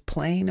 just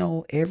plain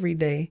old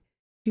everyday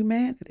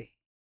humanity.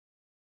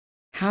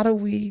 How do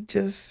we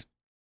just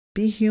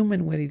be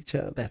human with each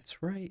other?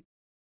 That's right.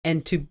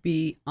 And to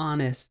be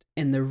honest,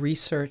 in the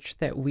research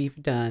that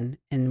we've done,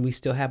 and we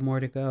still have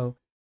more to go,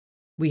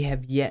 we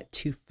have yet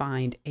to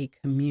find a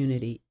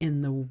community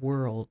in the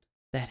world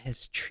that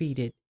has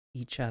treated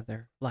each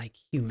other like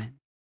human.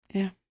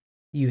 Yeah.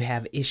 You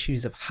have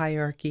issues of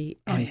hierarchy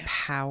and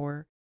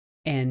power,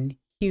 and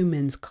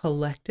humans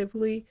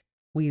collectively,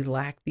 we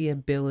lack the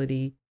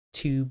ability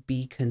to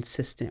be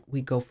consistent.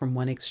 We go from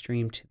one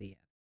extreme to the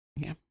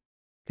other. Yeah.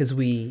 Because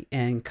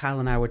and Kyle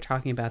and I were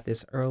talking about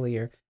this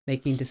earlier,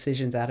 making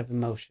decisions out of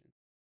emotion.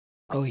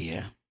 Oh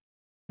yeah.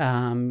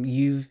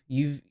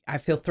 I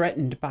feel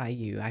threatened by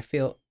you. I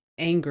feel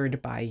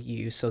angered by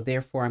you. So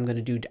therefore I'm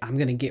going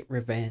to get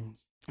revenge.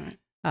 Right.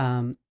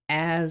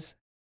 As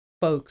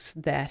folks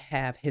that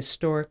have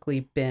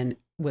historically been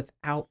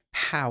without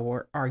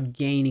power are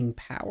gaining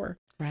power.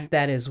 Right.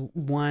 That is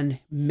one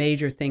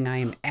major thing I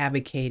am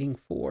advocating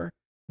for.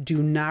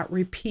 Do not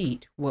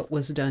repeat what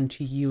was done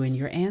to you and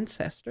your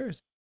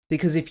ancestors.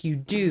 Because if you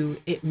do,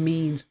 it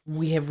means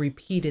we have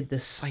repeated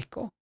this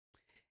cycle.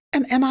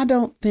 And I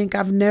don't think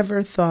I've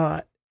never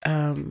thought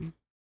that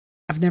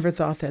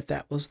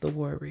was the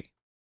worry.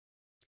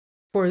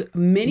 For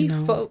many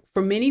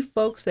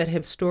folks that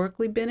have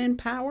historically been in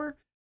power,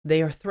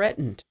 they are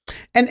threatened.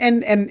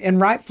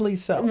 And rightfully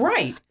so.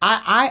 Right.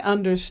 I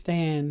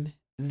understand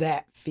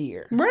that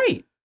fear.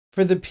 Right.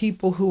 For the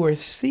people who are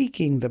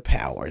seeking the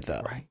power,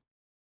 though. Right.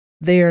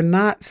 They are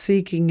not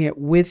seeking it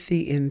with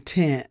the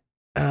intent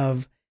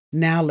of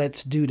now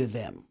let's do to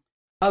them.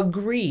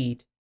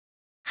 Agreed.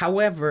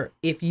 However,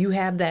 if you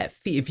have that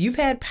if you've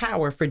had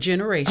power for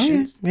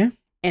generations,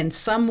 and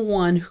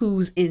someone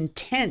whose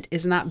intent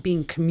is not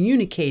being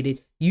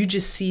communicated, you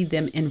just see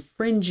them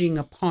infringing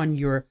upon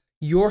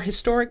your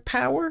historic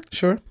power.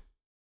 Sure.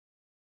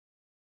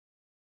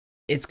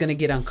 It's going to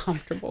get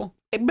uncomfortable.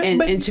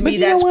 But to me,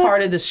 that's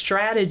part of the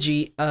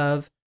strategy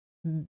of,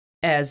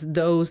 as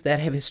those that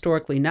have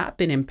historically not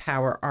been in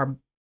power are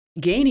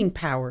gaining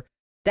power,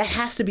 that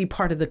has to be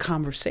part of the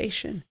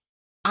conversation.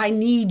 I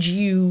need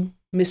you,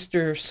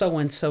 Mr.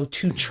 So-and-so,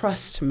 to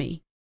trust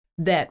me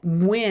that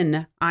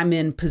when I'm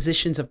in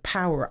positions of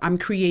power, I'm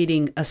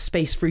creating a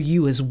space for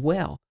you as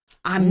well.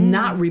 I'm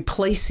not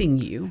replacing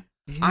you.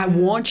 Yeah. I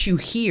want you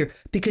here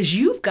because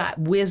you've got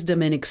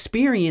wisdom and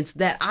experience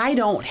that I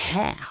don't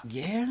have.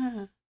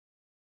 Yeah.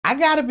 I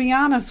got to be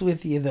honest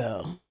with you,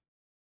 though.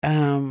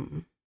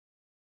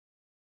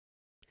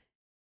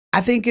 I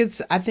think it's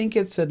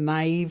a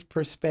naive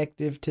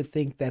perspective to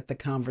think that the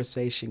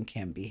conversation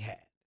can be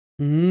had.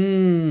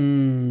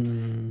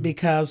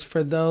 Because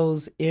for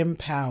those in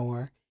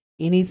power,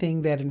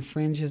 anything that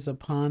infringes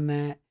upon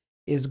that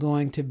is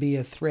going to be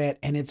a threat,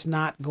 and it's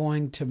not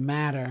going to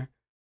matter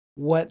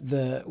what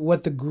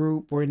the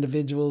group or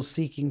individuals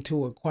seeking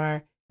to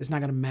acquire. It's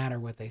not going to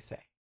matter what they say.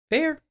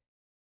 Fair.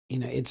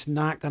 It's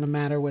not going to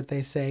matter what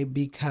they say,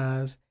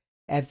 because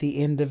at the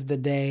end of the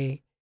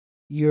day,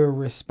 you're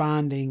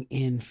responding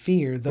in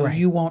fear, though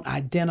you won't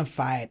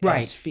identify it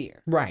as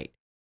fear. Right.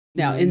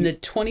 Now, in the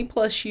 20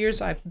 plus years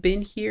I've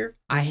been here,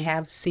 I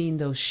have seen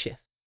those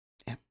shifts.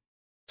 Yeah.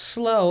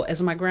 Slow,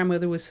 as my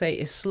grandmother would say,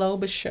 is slow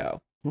but show.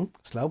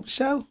 Slow but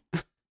show.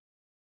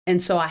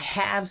 And so I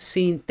have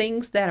seen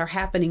things that are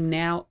happening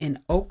now in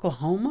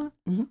Oklahoma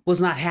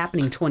was not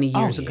happening 20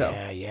 years ago.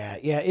 Yeah.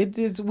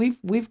 It's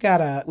we've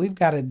got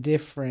a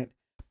different,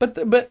 but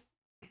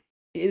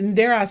and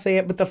dare I say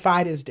it, but the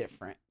fight is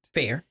different.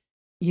 Fair.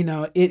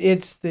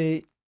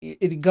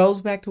 It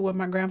goes back to what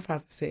my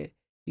grandfather said.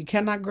 You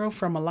cannot grow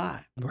from a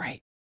lie.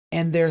 Right.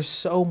 And there's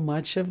so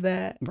much of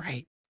that.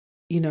 Right.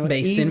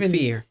 Based in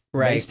fear.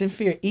 Right. Based in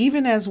fear.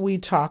 Even as we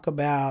talk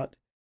about,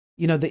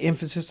 the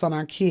emphasis on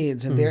our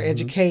kids and their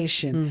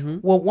education. Mm-hmm.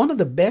 Well, one of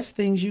the best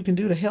things you can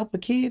do to help a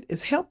kid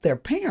is help their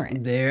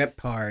parent. Their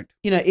part.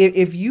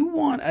 If you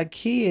want a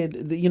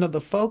kid,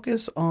 the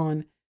focus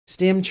on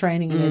STEM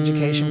training and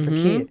education for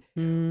kids.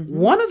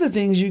 One of the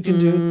things you can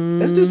do,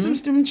 let's do some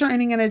STEM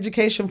training and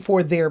education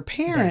for their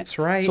parents. That's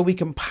right. So we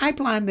can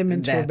pipeline them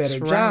into a better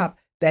job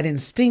that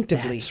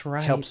instinctively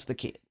helps the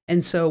kid.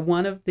 And so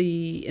one of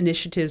the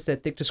initiatives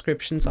that Thick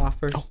Descriptions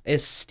offers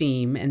is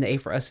STEAM, and the A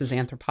for us is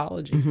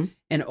anthropology. Mm-hmm.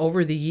 And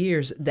over the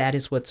years, that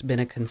is what's been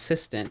a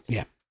consistent.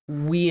 Yeah.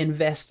 We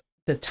invest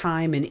the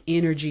time and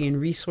energy and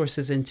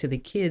resources into the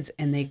kids,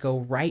 and they go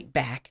right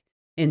back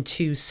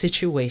into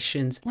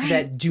situations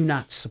that do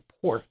not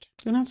support.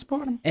 Do not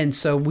support them. And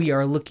so we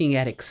are looking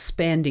at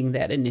expanding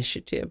that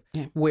initiative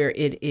where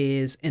it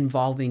is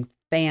involving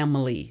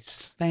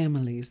families.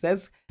 Families.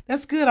 That's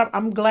good.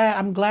 I'm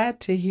glad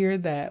to hear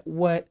that.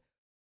 What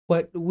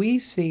we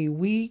see,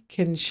 we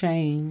can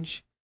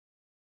change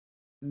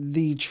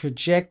the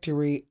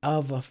trajectory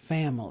of a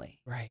family.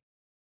 Right.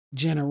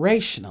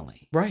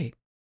 Generationally. Right.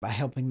 By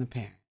helping the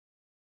parent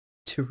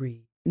to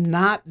read.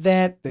 Not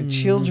that the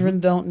children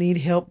don't need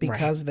help,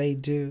 because they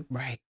do.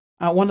 Right.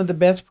 One of the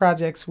best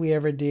projects we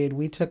ever did,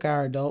 we took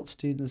our adult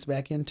students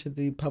back into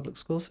the public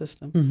school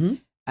system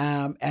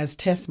as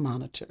test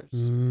monitors.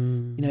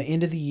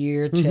 End of the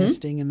year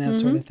testing and that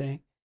sort of thing.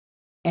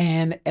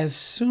 And as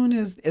soon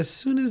as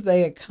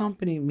they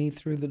accompanied me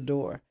through the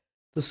door,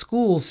 the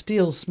school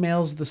still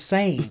smells the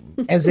same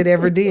as it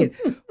ever did.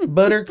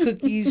 Butter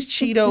cookies,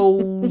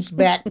 Cheetos,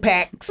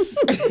 backpacks,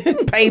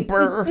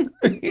 paper.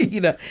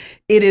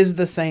 It is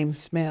the same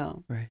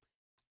smell. Right.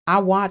 I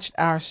watched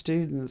our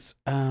students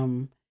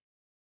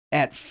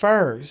at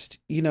first,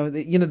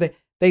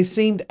 they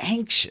seemed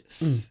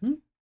anxious.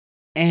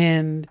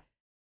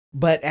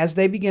 But as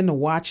they begin to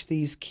watch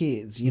these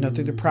kids,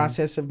 through the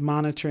process of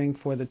monitoring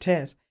for the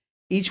test,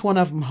 each one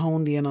of them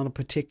honed in on a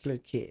particular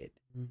kid.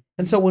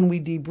 And so when we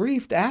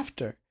debriefed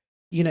after,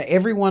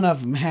 every one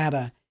of them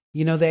had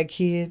that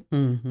kid,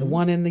 the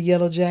one in the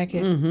yellow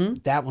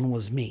jacket, that one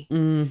was me.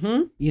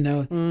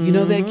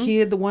 That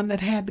kid, the one that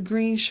had the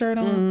green shirt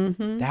on,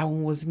 that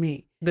one was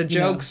me. The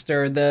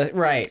jokester,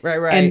 right.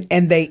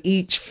 And they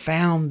each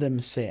found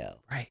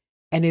themselves. Right.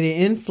 And it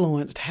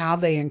influenced how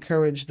they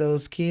encouraged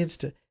those kids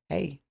to,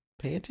 hey,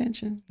 pay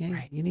attention.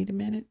 Yeah, you need a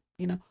minute,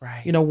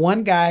 Right.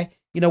 One guy,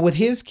 with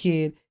his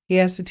kid, he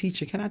asked the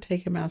teacher, can I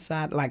take him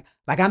outside? Like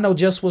I know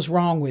just what's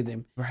wrong with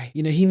him. Right.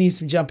 He needs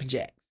some jumping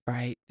jacks.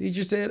 Right.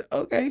 Teacher said,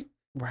 okay.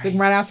 Right. Took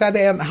him right outside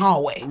there in the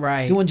hallway.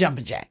 Right. Doing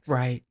jumping jacks.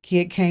 Right.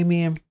 Kid came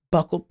in,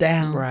 buckled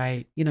down.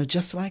 Right.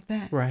 Just like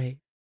that. Right.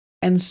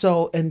 And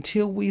so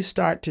until we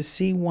start to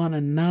see one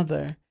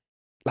another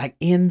like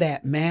in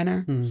that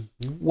manner,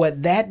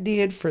 what that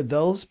did for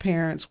those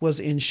parents was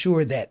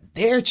ensure that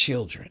their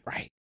children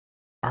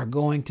are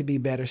going to be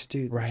better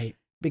students. Right.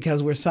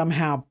 Because we're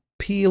somehow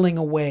peeling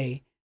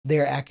away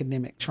their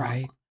academic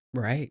trauma.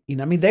 Right.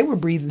 They were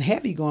breathing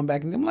heavy going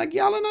back, and I'm like,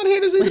 y'all are not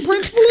here to see the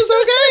principal. It's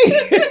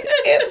okay.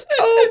 It's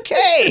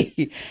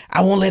okay.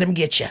 I won't let him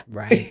get you.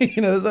 Right.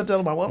 As I tell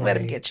them, I won't let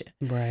him get you.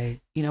 Right.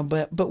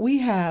 But we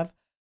have,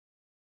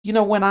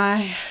 when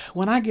I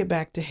get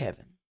back to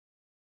heaven,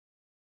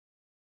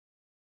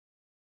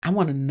 I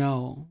want to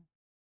know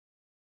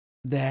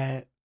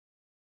that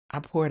I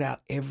poured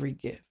out every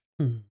gift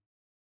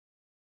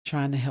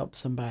trying to help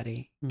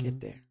somebody get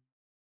there.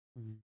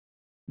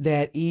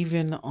 That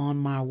even on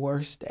my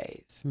worst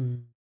days,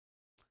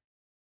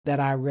 that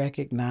I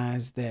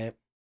recognize that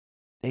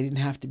they didn't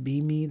have to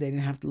be me, they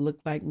didn't have to look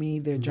like me,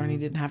 their journey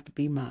didn't have to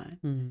be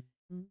mine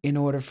in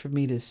order for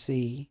me to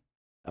see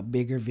a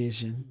bigger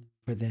vision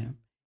for them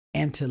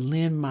and to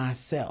lend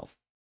myself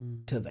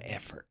to the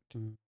effort.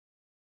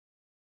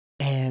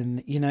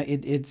 And,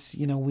 it's,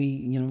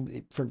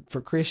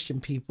 for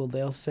Christian people,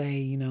 they'll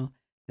say,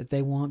 that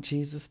they want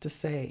Jesus to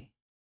say,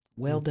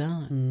 well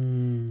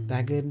done,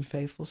 thy good and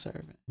faithful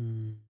servant.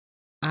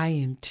 I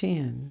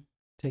intend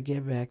to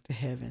get back to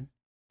heaven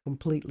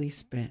completely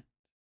spent.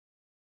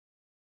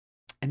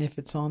 And if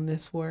it's on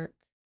this work,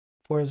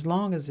 for as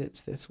long as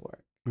it's this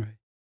work,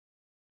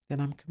 then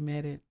I'm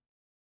committed,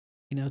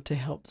 to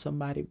help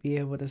somebody be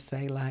able to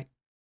say, like,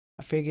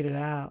 I figured it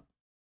out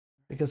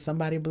because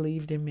somebody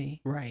believed in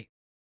me. Right.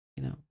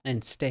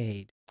 And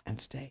stayed.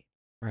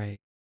 Right.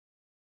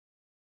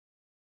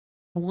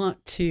 I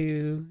want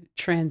to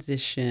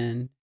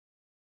transition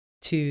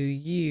to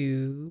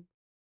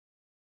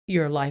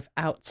your life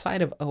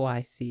outside of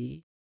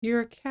OIC.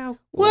 You're a cowboy.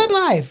 What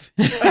life?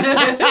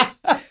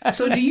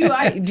 So do you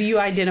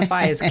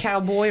identify as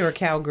cowboy or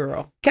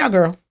cowgirl?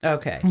 Cowgirl.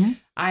 Okay.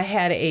 I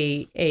had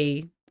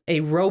a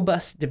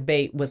robust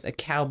debate with a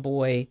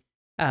cowboy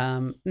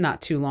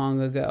not too long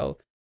ago,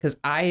 because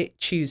I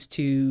choose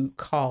to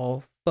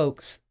call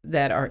folks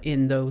that are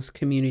in those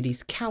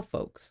communities cow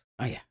folks.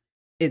 Oh yeah.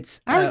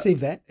 I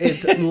received that.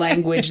 It's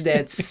language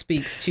that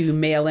speaks to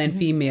male and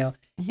female.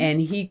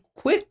 And he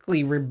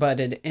quickly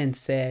rebutted and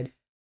said,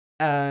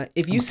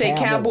 if you say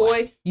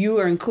cowboy, you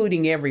are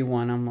including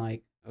everyone. I'm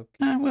like,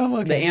 Okay. Well,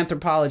 okay. The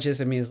anthropologist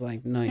in me is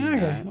like, no, you're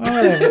Okay. not.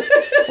 Well,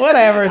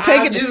 whatever.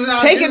 Take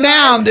it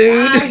down,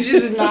 dude. I'm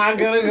just not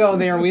gonna go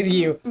there with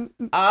you.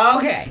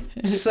 Okay,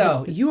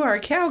 so you are a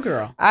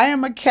cowgirl. I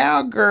am a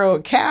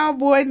cowgirl.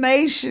 Cowboy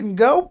Nation.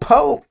 Go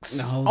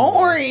Pokes.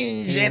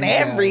 Orange and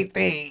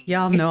everything.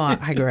 Y'all know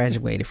I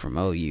graduated from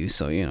OU,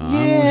 so Yeah.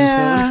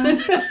 I'm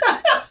just gonna.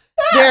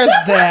 There's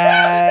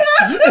that.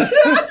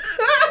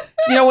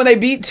 When they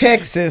beat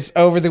Texas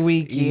over the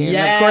weekend.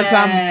 Of course,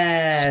 I'm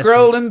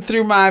scrolling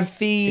through my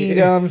feed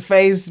on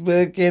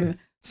Facebook, and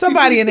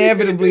somebody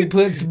inevitably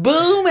puts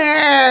boomer,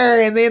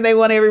 and then they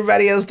want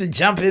everybody else to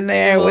jump in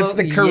there with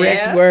the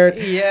correct word.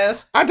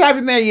 Yes. I type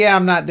in there, yeah,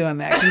 I'm not doing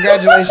that.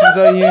 Congratulations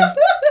on you.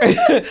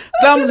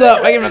 Thumbs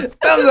up. I give him a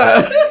thumbs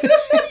up.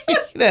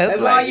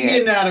 That's all you're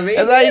getting out of me.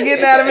 That's all you're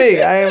getting out of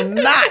me. I am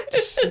not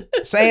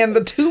saying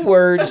the two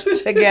words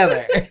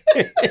together.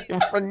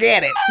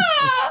 Forget it.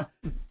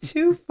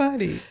 Too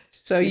funny.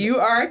 So you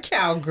are a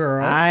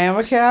cowgirl. I am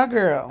a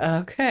cowgirl.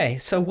 Okay.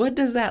 So what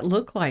does that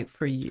look like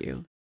for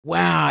you?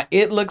 Wow.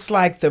 It looks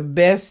like the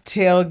best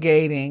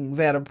tailgating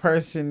that a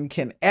person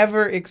can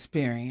ever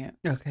experience.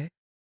 Okay.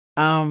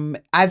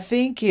 I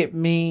think it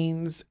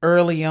means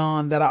early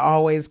on that I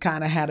always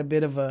kind of had a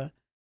bit of a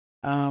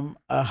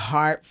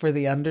heart for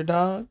the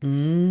underdog.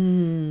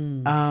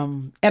 And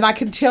I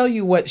can tell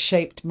you what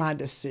shaped my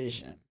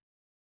decision.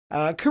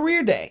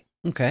 Career day.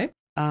 Okay.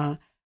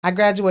 I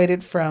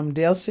graduated from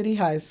Dale City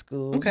High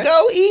School. Okay.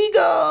 Go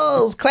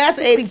Eagles! Class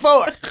of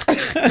 84.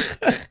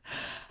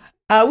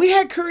 We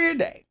had career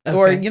day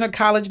or,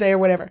 college day or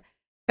whatever.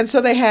 And so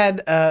they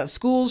had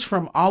schools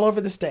from all over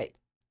the state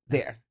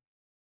there.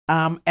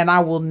 And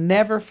I will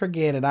never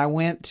forget it. I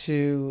went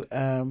to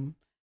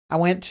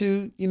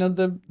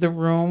the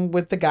room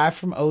with the guy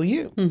from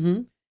OU.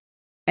 Mm-hmm.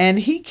 And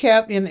he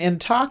kept, in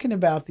talking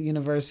about the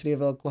University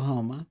of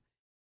Oklahoma,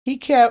 he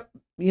kept,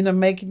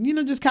 making,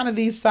 just kind of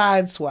these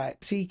side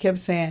swipes. He kept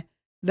saying,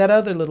 that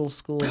other little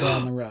school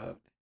down the road,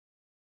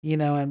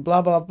 and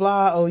blah, blah,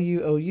 blah,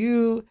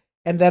 OU,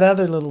 and that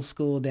other little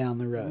school down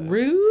the road.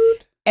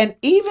 Rude. And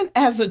even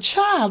as a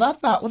child, I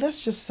thought, well,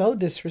 that's just so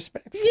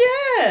disrespectful.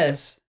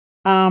 Yes.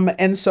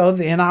 And so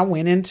then I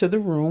went into the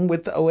room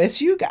with the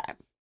OSU guy.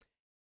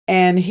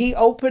 And he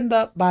opened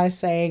up by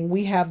saying,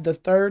 we have the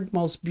third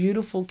most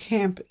beautiful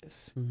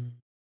campus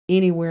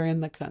anywhere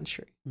in the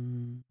country.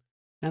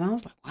 And I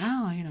was like,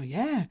 wow,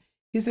 yeah.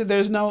 He said,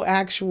 there's no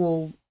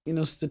actual,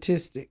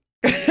 statistic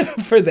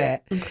for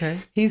that. Okay.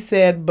 He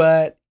said,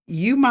 but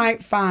you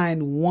might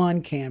find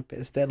one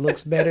campus that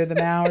looks better than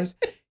ours.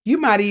 You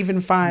might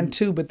even find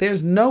two, but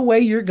there's no way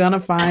you're going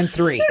to find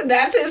three.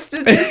 That's his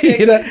statistic.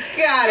 Got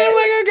it. I'm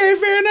like, okay,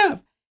 fair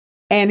enough.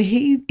 And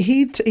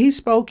he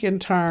spoke in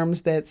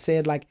terms that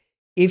said, like,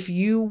 if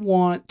you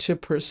want to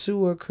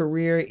pursue a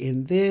career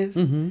in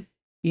this,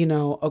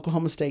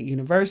 Oklahoma State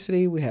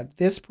University, we have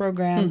this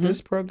program,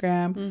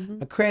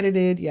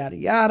 accredited, yada,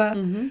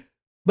 yada.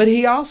 But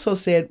he also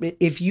said,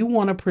 if you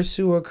want to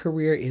pursue a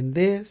career in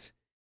this,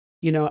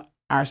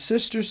 our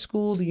sister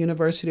school, the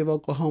University of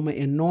Oklahoma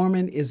in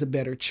Norman, is a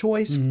better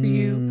choice for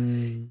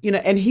you.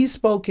 And he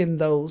spoke in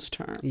those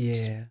terms.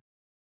 Yeah.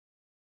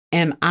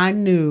 And I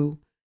knew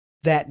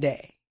that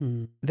day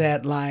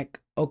that, like,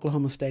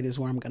 Oklahoma State is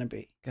where I'm going to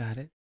be. Got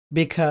it.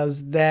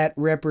 Because that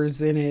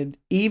represented,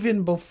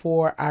 even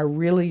before I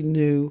really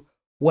knew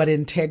what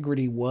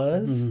integrity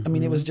was, I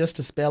mean, it was just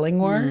a spelling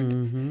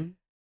word.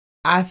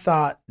 I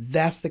thought,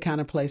 that's the kind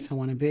of place I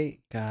want to be.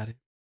 Got it.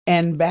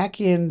 And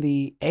back in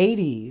the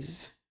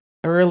 80s,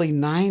 early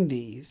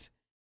 90s,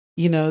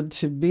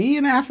 to be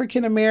an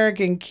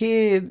African-American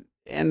kid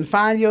and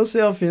find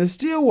yourself in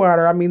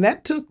Stillwater, I mean,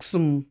 that took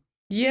some...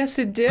 Yes,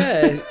 it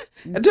did.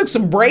 It took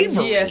some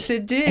bravery. Yes,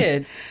 it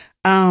did.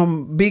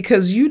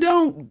 Because you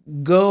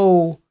don't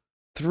go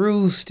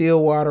through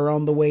Stillwater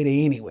on the way to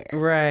anywhere.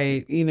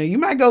 Right. You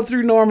might go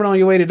through Norman on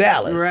your way to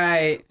Dallas.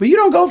 Right. But you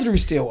don't go through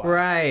Stillwater.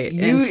 Right.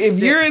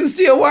 If you're in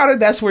Stillwater,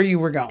 that's where you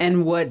were going.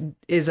 And what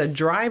is a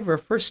driver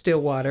for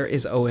Stillwater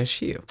is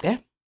OSU. Yeah.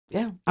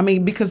 Yeah. I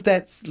mean, because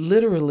that's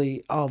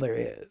literally all there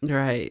is.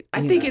 Right.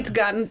 I think it's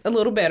gotten a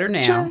little better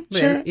now. Sure.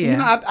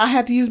 Yeah. I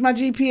had to use my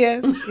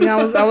GPS.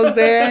 I was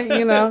there,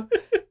 a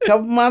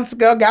couple months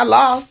ago, got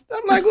lost.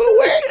 I'm like, well,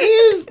 where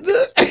is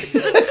the...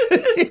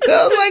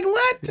 like,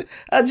 what?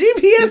 A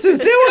GPS in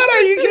Stillwater?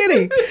 Are you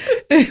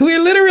kidding? We're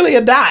literally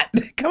a dot.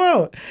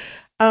 Come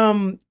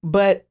on.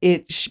 But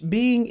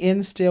being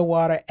in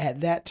Stillwater at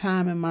that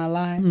time in my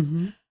life,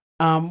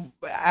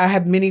 I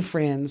have many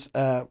friends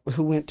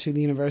who went to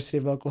the University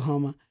of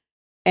Oklahoma,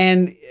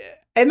 and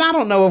I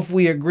don't know if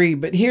we agree,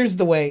 but here's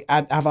the way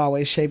I've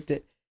always shaped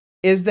it,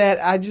 is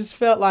that I just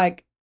felt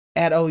like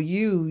at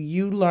OU,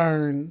 you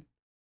learn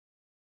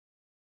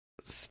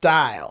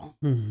style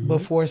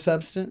before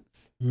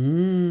substance.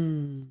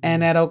 And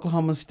at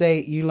Oklahoma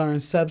State, you learn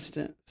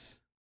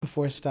substance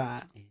before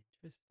style.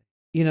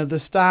 The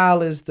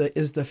style is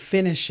the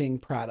finishing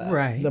product,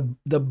 right?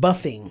 The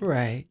buffing,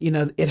 right?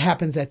 It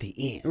happens at the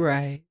end,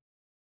 right?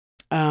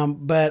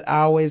 But I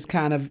always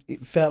kind of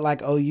felt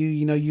like,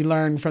 you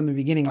learn from the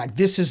beginning, like,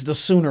 this is the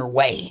Sooner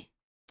way.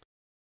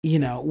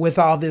 with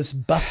all this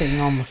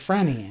buffing on the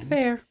front end.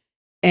 Fair.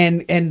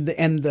 And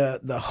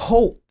the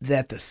hope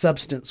that the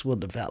substance will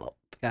develop.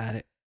 Got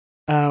it.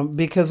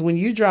 Because when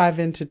you drive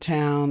into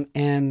town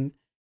and,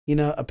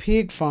 a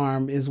pig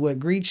farm is what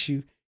greets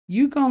you,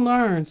 you're going to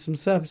learn some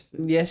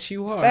substance. Yes,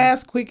 you are.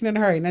 Fast, quick, and in a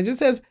hurry. Now,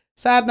 just as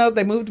side note,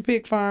 they moved the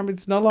pig farm.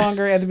 It's no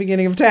longer at the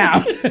beginning of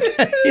town.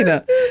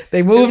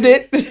 They moved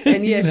it.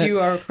 And yes, you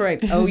are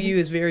correct. OU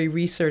is very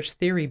research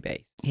theory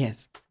based.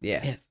 Yes.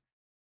 Yes.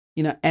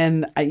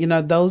 And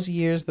those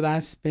years that I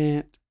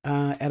spent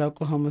at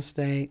Oklahoma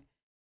State,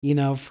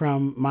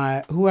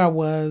 from who I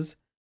was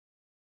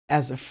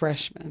as a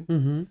freshman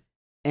Mm-hmm.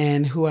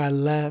 and who I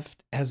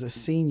left as a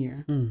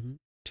senior, Mm-hmm.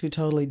 two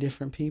totally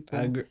different people.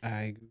 I agree.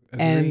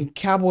 And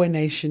Cowboy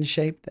Nation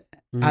shaped that.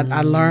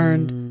 I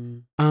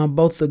learned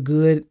both the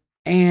good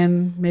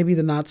and maybe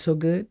the not so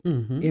good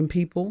Mm-hmm. in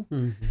people.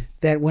 Mm-hmm.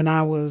 That when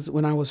I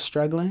was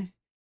struggling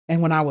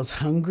and when I was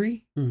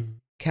hungry, Mm-hmm.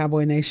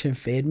 Cowboy Nation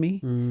fed me.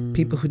 Mm-hmm.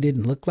 People who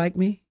didn't look like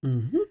me.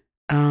 Mm-hmm.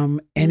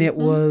 And it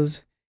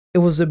was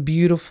a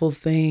beautiful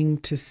thing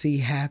to see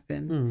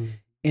happen Mm-hmm.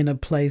 in a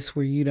place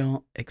where you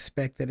don't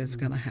expect that it's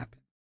going to happen.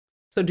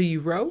 So do you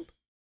rope?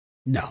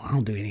 No, I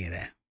don't do any of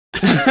that.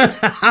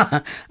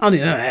 I don't do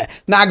none of that.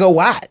 Now I go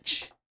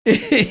watch.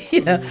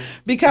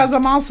 Because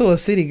I'm also a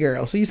city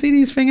girl. So you see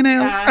these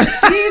fingernails? I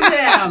see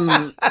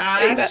them.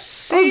 I I'm a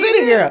see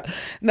city them. girl.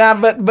 Now,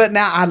 but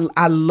now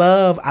I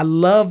love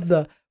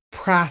the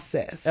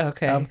process.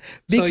 Okay.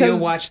 Because so you'll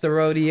watch the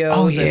rodeos.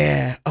 Oh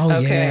yeah.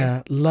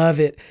 Love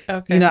it.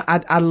 Okay.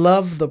 I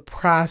love the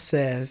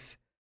process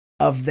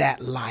of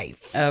that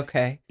life.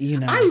 Okay.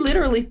 I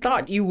literally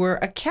thought you were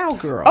a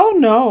cowgirl. Oh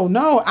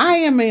no. I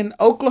am an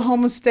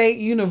Oklahoma State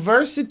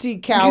University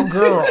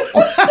cowgirl.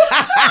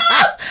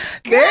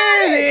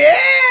 There it is.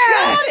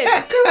 Got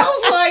it. Because I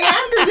was like,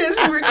 after this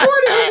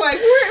recording, I was like,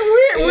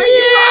 where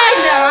you at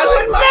now? I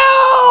wouldn't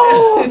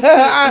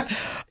No.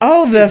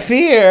 Oh, the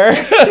fear.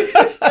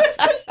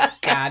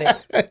 Got it.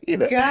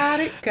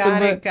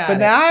 Got it. But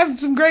now I have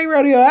some great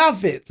rodeo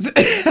outfits.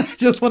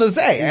 Just want to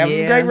say, I have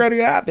some great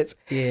rodeo outfits.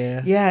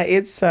 Yeah. Yeah,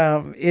 it's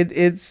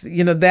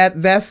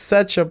that's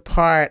such a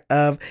part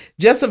of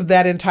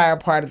that entire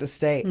part of the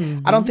state.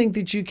 Mm-hmm. I don't think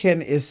that you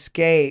can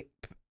escape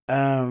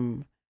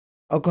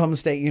Oklahoma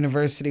State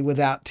University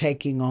without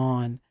taking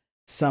on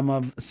some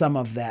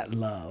of that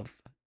love.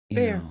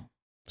 Fair.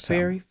 So,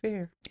 Very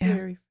fair. Yeah.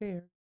 Very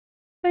fair.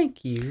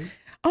 Thank you.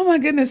 Oh my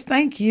goodness,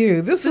 thank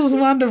you. This was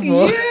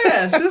wonderful.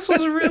 Yes, this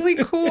was really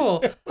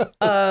cool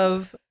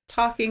of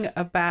talking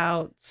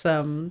about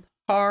some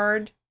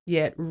hard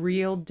yet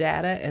real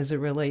data as it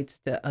relates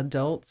to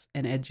adults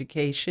and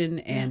education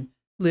and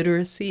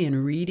literacy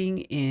and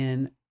reading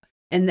and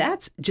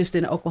that's just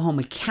in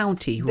Oklahoma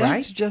County, right?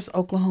 That's just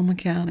Oklahoma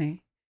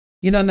County.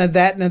 Now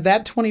that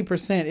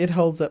 20%, it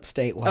holds up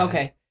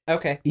statewide.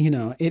 Okay.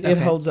 It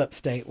holds up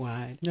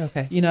statewide.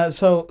 Okay.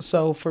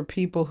 So for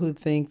people who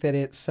think that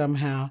it's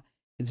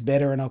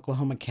better in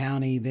Oklahoma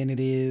County than it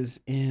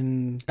is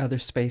in other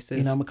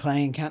spaces,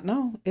 McLean County.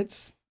 No,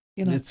 it's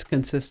it's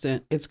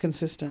consistent. It's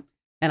consistent.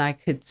 And I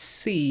could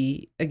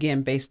see,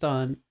 again, based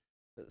on,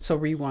 so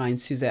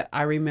rewind, Suzette,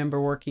 I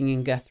remember working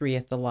in Guthrie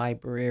at the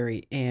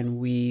library, and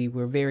we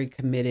were very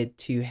committed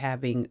to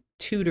having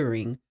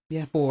tutoring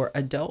for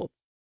adults.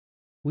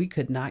 We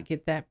could not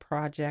get that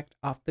project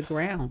off the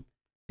ground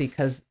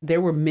because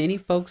there were many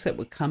folks that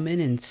would come in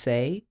and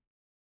say,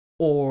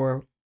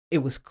 or it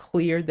was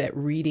clear that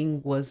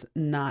reading was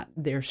not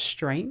their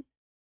strength.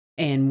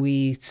 And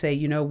we say,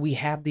 we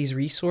have these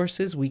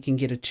resources. We can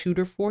get a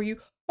tutor for you.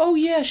 Oh,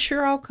 yeah,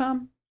 sure, I'll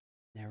come.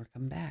 Never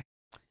come back.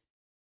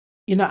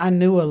 I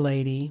knew a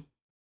lady.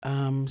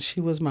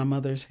 She was my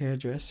mother's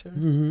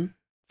hairdresser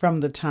from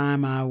the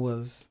time I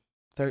was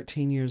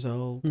 13 years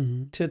old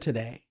to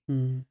today.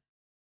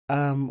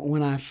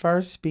 When I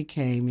first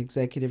became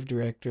executive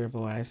director of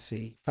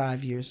OIC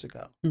 5 years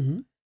ago,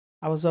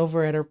 I was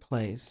over at her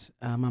place,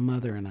 my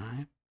mother and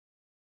I,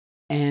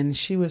 and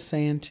she was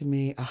saying to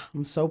me,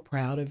 I'm so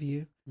proud of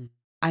you.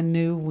 I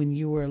knew when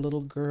you were a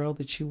little girl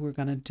that you were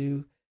going to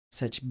do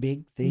such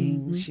big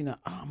things.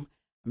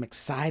 I'm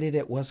excited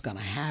at what's going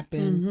to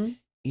happen.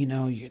 You're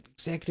the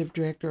executive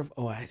director of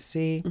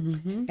OIC.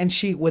 And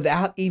she,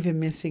 without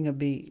even missing a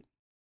beat,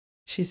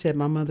 she said,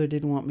 my mother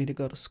didn't want me to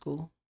go to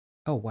school.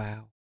 Oh,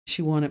 wow.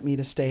 She wanted me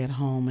to stay at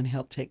home and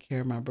help take care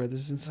of my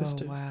brothers and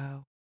sisters. Oh,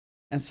 wow.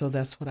 And so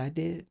that's what I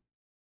did.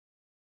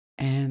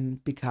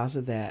 And because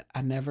of that,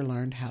 I never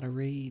learned how to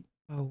read.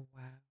 Oh,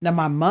 wow. Now,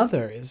 my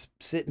mother is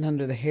sitting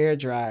under the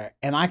hairdryer,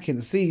 and I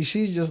can see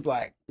she's just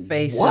like,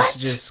 face what?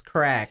 is just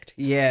cracked.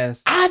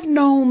 Yes. I've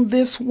known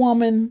this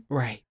woman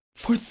right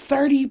for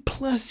 30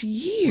 plus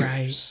years.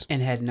 Right.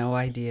 And had no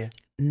idea.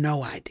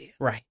 No idea.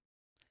 Right.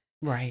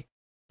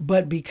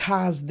 But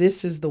because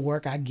this is the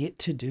work I get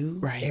to do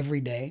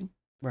every day.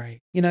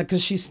 Right.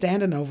 Because she's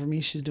standing over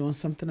me. She's doing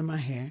something in my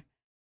hair.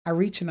 I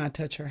reach and I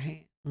touch her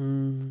hand.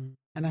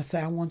 And I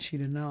say, I want you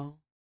to know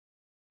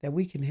that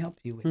we can help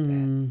you with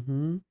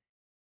that.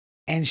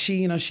 And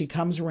she, she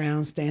comes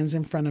around, stands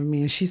in front of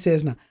me, and she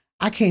says, now,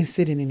 I can't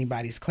sit in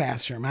anybody's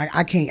classroom.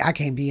 I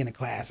can't be in a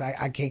class.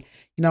 I can't,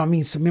 you know what I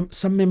mean?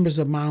 Some members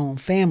of my own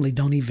family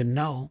don't even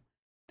know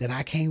that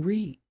I can't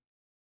read.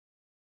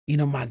 You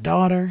know, my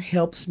daughter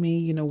helps me,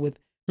 you know, with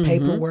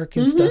paperwork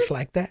and stuff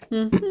like that.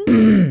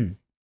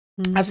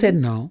 I said,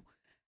 no.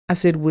 I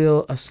said,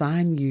 we'll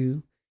assign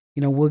you,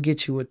 you know, we'll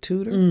get you a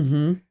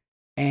tutor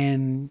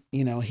and,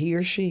 you know, he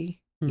or she,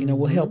 you know,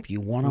 will help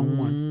you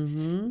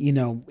one-on-one, you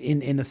know,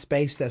 in a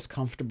space that's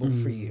comfortable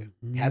for you.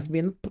 It has to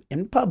be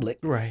in public.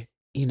 Right.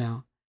 You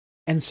know,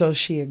 and so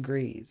she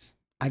agrees.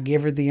 I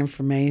give her the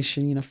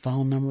information, you know,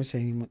 phone number,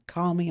 saying,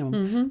 call me.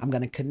 I'm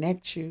going to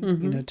connect you,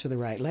 you know, to the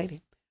right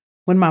lady.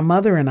 When my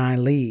mother and I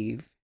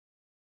leave,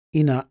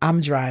 you know,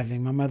 I'm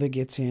driving. My mother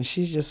gets in.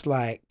 She's just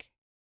like,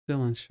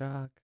 still in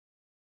shock.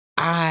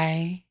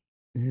 I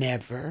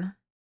never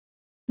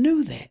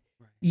knew that.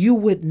 You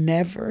would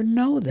never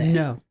know that.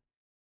 No.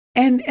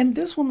 And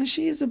this woman,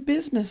 she is a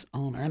business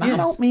owner. And I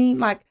don't mean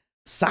like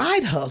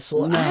side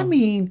hustle. No. I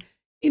mean,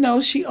 you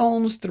know, she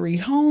owns 3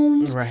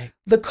 homes. Right.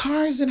 The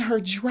car's in her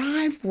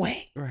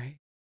driveway. Right.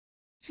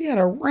 She had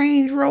a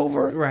Range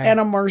Rover and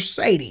a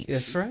Mercedes.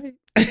 That's right.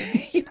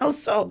 You know,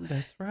 so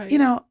that's right. You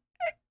know,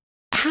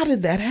 how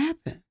did that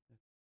happen?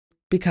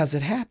 Because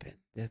it happened.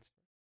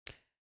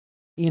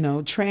 You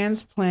know,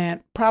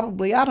 transplant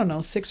probably, I don't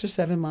know, 6 or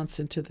 7 months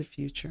into the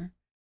future.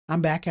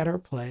 I'm back at her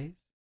place.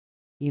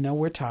 You know,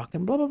 we're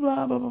talking, blah, blah,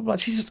 blah, blah, blah, blah.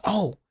 She says,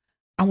 oh,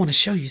 I want to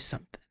show you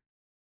something.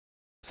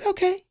 I said,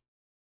 okay.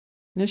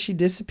 And then she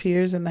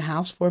disappears in the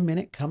house for a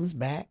minute, comes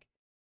back,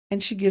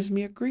 and she gives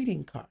me a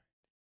greeting card.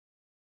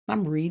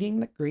 I'm reading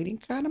the greeting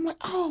card. I'm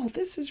like, oh,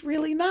 this is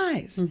really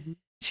nice.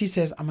 She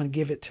says, I'm going to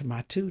give it to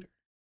my tutor.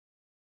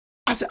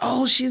 I said,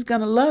 oh, she's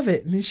going to love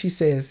it. And then she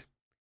says,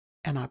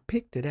 and I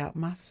picked it out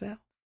myself.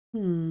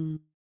 Do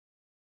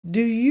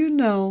you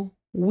know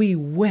we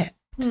wept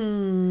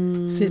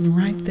sitting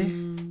right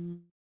there?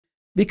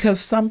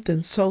 Because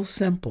something so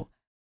simple.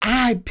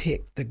 I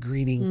picked the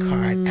greeting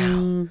card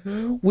out,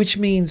 which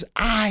means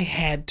I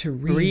had to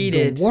read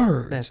the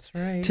words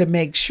to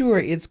make sure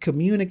it's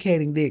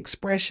communicating the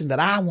expression that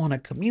I want to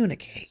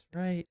communicate.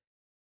 That's right.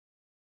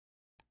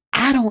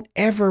 I don't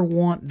ever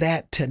want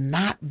that to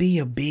not be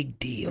a big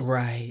deal.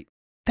 Right.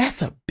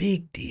 That's a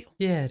big deal.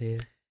 Yeah, it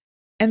is.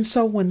 And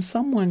so when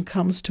someone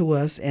comes to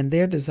us and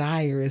their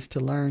desire is to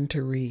learn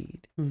to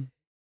read,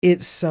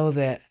 it's so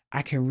that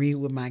I can read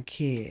with my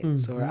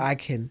kids or I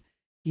can,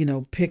 you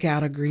know, pick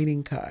out a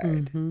greeting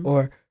card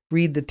or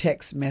read the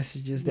text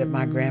messages that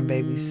my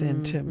grandbaby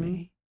send to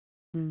me.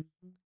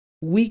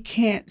 We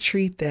can't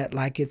treat that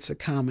like it's a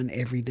common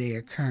everyday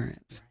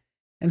occurrence.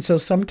 And so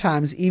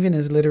sometimes, even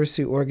as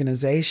literacy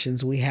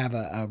organizations, we have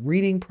a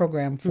reading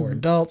program for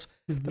adults.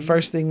 The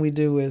first thing we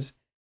do is,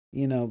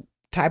 you know,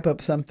 type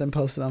up something,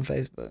 post it on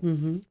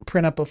Facebook,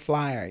 print up a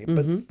flyer.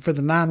 But for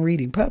the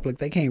non-reading public,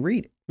 they can't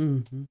read it.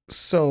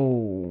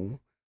 So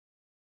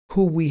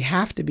who we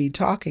have to be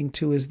talking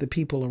to is the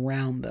people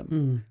around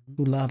them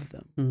who love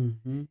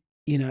them,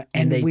 you know,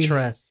 and they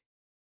trust.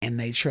 And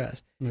they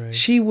trust. Right.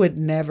 She would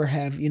never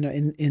have, you know,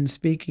 in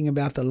speaking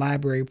about the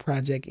library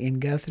project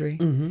in Guthrie,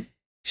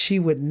 she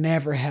would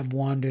never have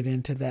wandered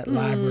into that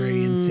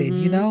library and said,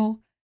 you know,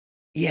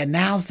 yeah,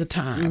 now's the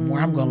time where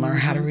I'm going to learn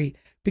how to read.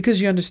 Because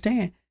you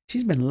understand,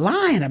 she's been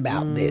lying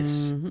about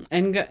this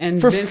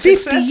and for 50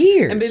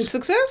 years. And been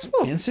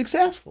successful. Been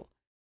successful.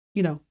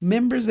 You know,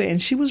 members,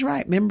 and she was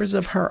right, members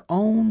of her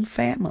own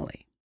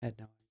family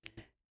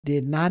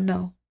did not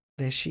know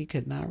that she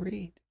could not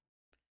read.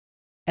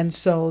 And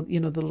so, you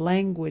know, the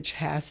language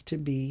has to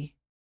be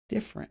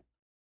different,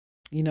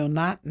 you know,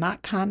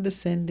 not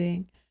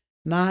condescending,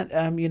 not,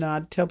 you know,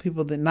 I tell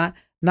people that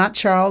not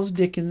Charles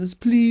Dickens,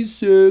 please,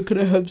 sir, could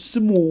I have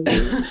some more?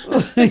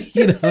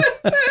 You know,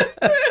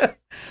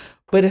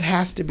 but it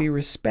has to be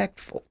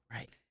respectful,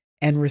 right?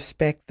 And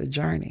respect the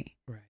journey,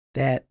 right?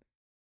 That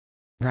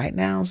right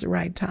now is the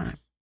right time.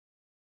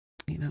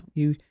 You know,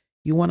 you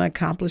want to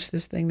accomplish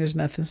this thing. There's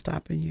nothing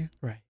stopping you.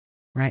 Right.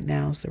 Right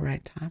now is the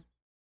right time.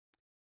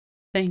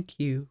 Thank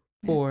you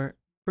for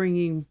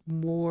bringing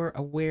more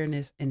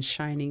awareness and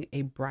shining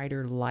a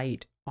brighter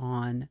light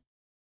on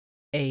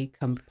a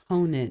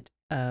component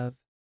of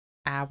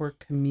our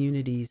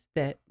communities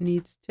that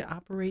needs to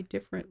operate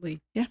differently.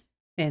 Yeah.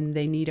 And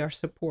they need our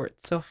support.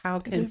 So how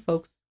can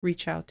folks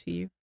reach out to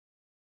you?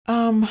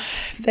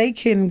 They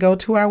can go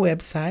to our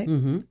website,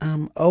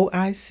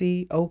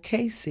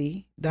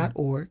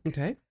 oicokc.org.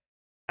 Okay.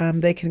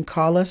 They can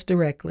call us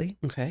directly.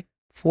 Okay.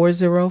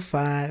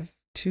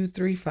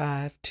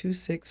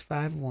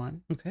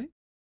 405-235-2651. Okay.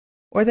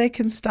 Or they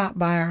can stop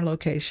by our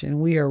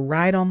location. We are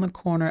right on the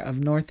corner of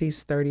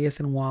Northeast 30th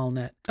and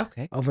Walnut.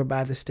 Okay. Over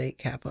by the state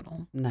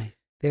capitol. Nice.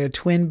 There are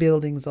twin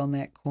buildings on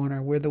that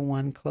corner. We're the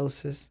one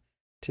closest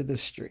to the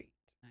street.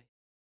 Nice.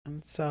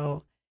 And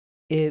so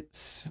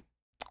it's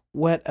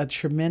what a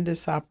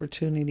tremendous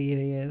opportunity it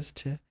is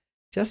to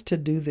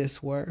do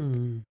this work.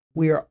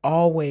 We are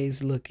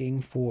always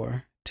looking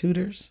for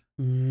tutors,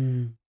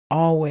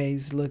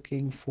 always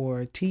looking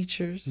for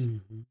teachers,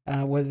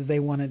 whether they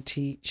want to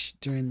teach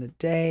during the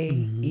day,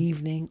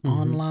 evening,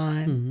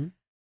 online,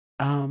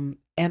 and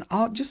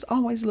just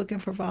always looking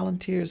for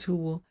volunteers who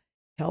will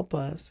help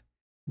us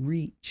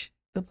reach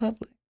the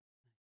public.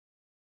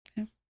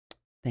 Yeah.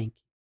 Thank you.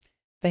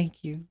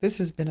 Thank you. This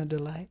has been a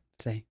delight.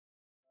 Say.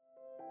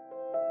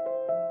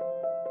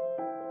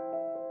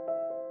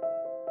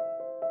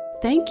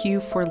 Thank you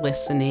for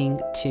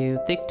listening to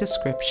Thick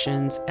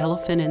Descriptions,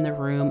 Elephant in the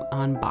Room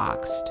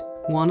Unboxed.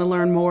 Want to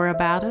learn more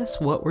about us,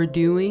 what we're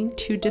doing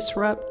to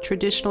disrupt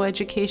traditional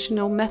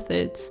educational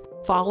methods?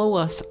 Follow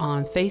us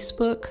on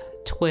Facebook,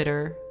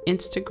 Twitter,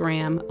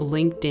 Instagram,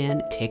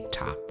 LinkedIn,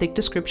 TikTok.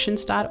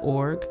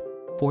 thickdescriptions.org,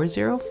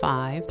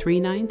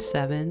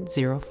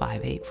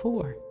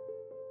 405-397-0584.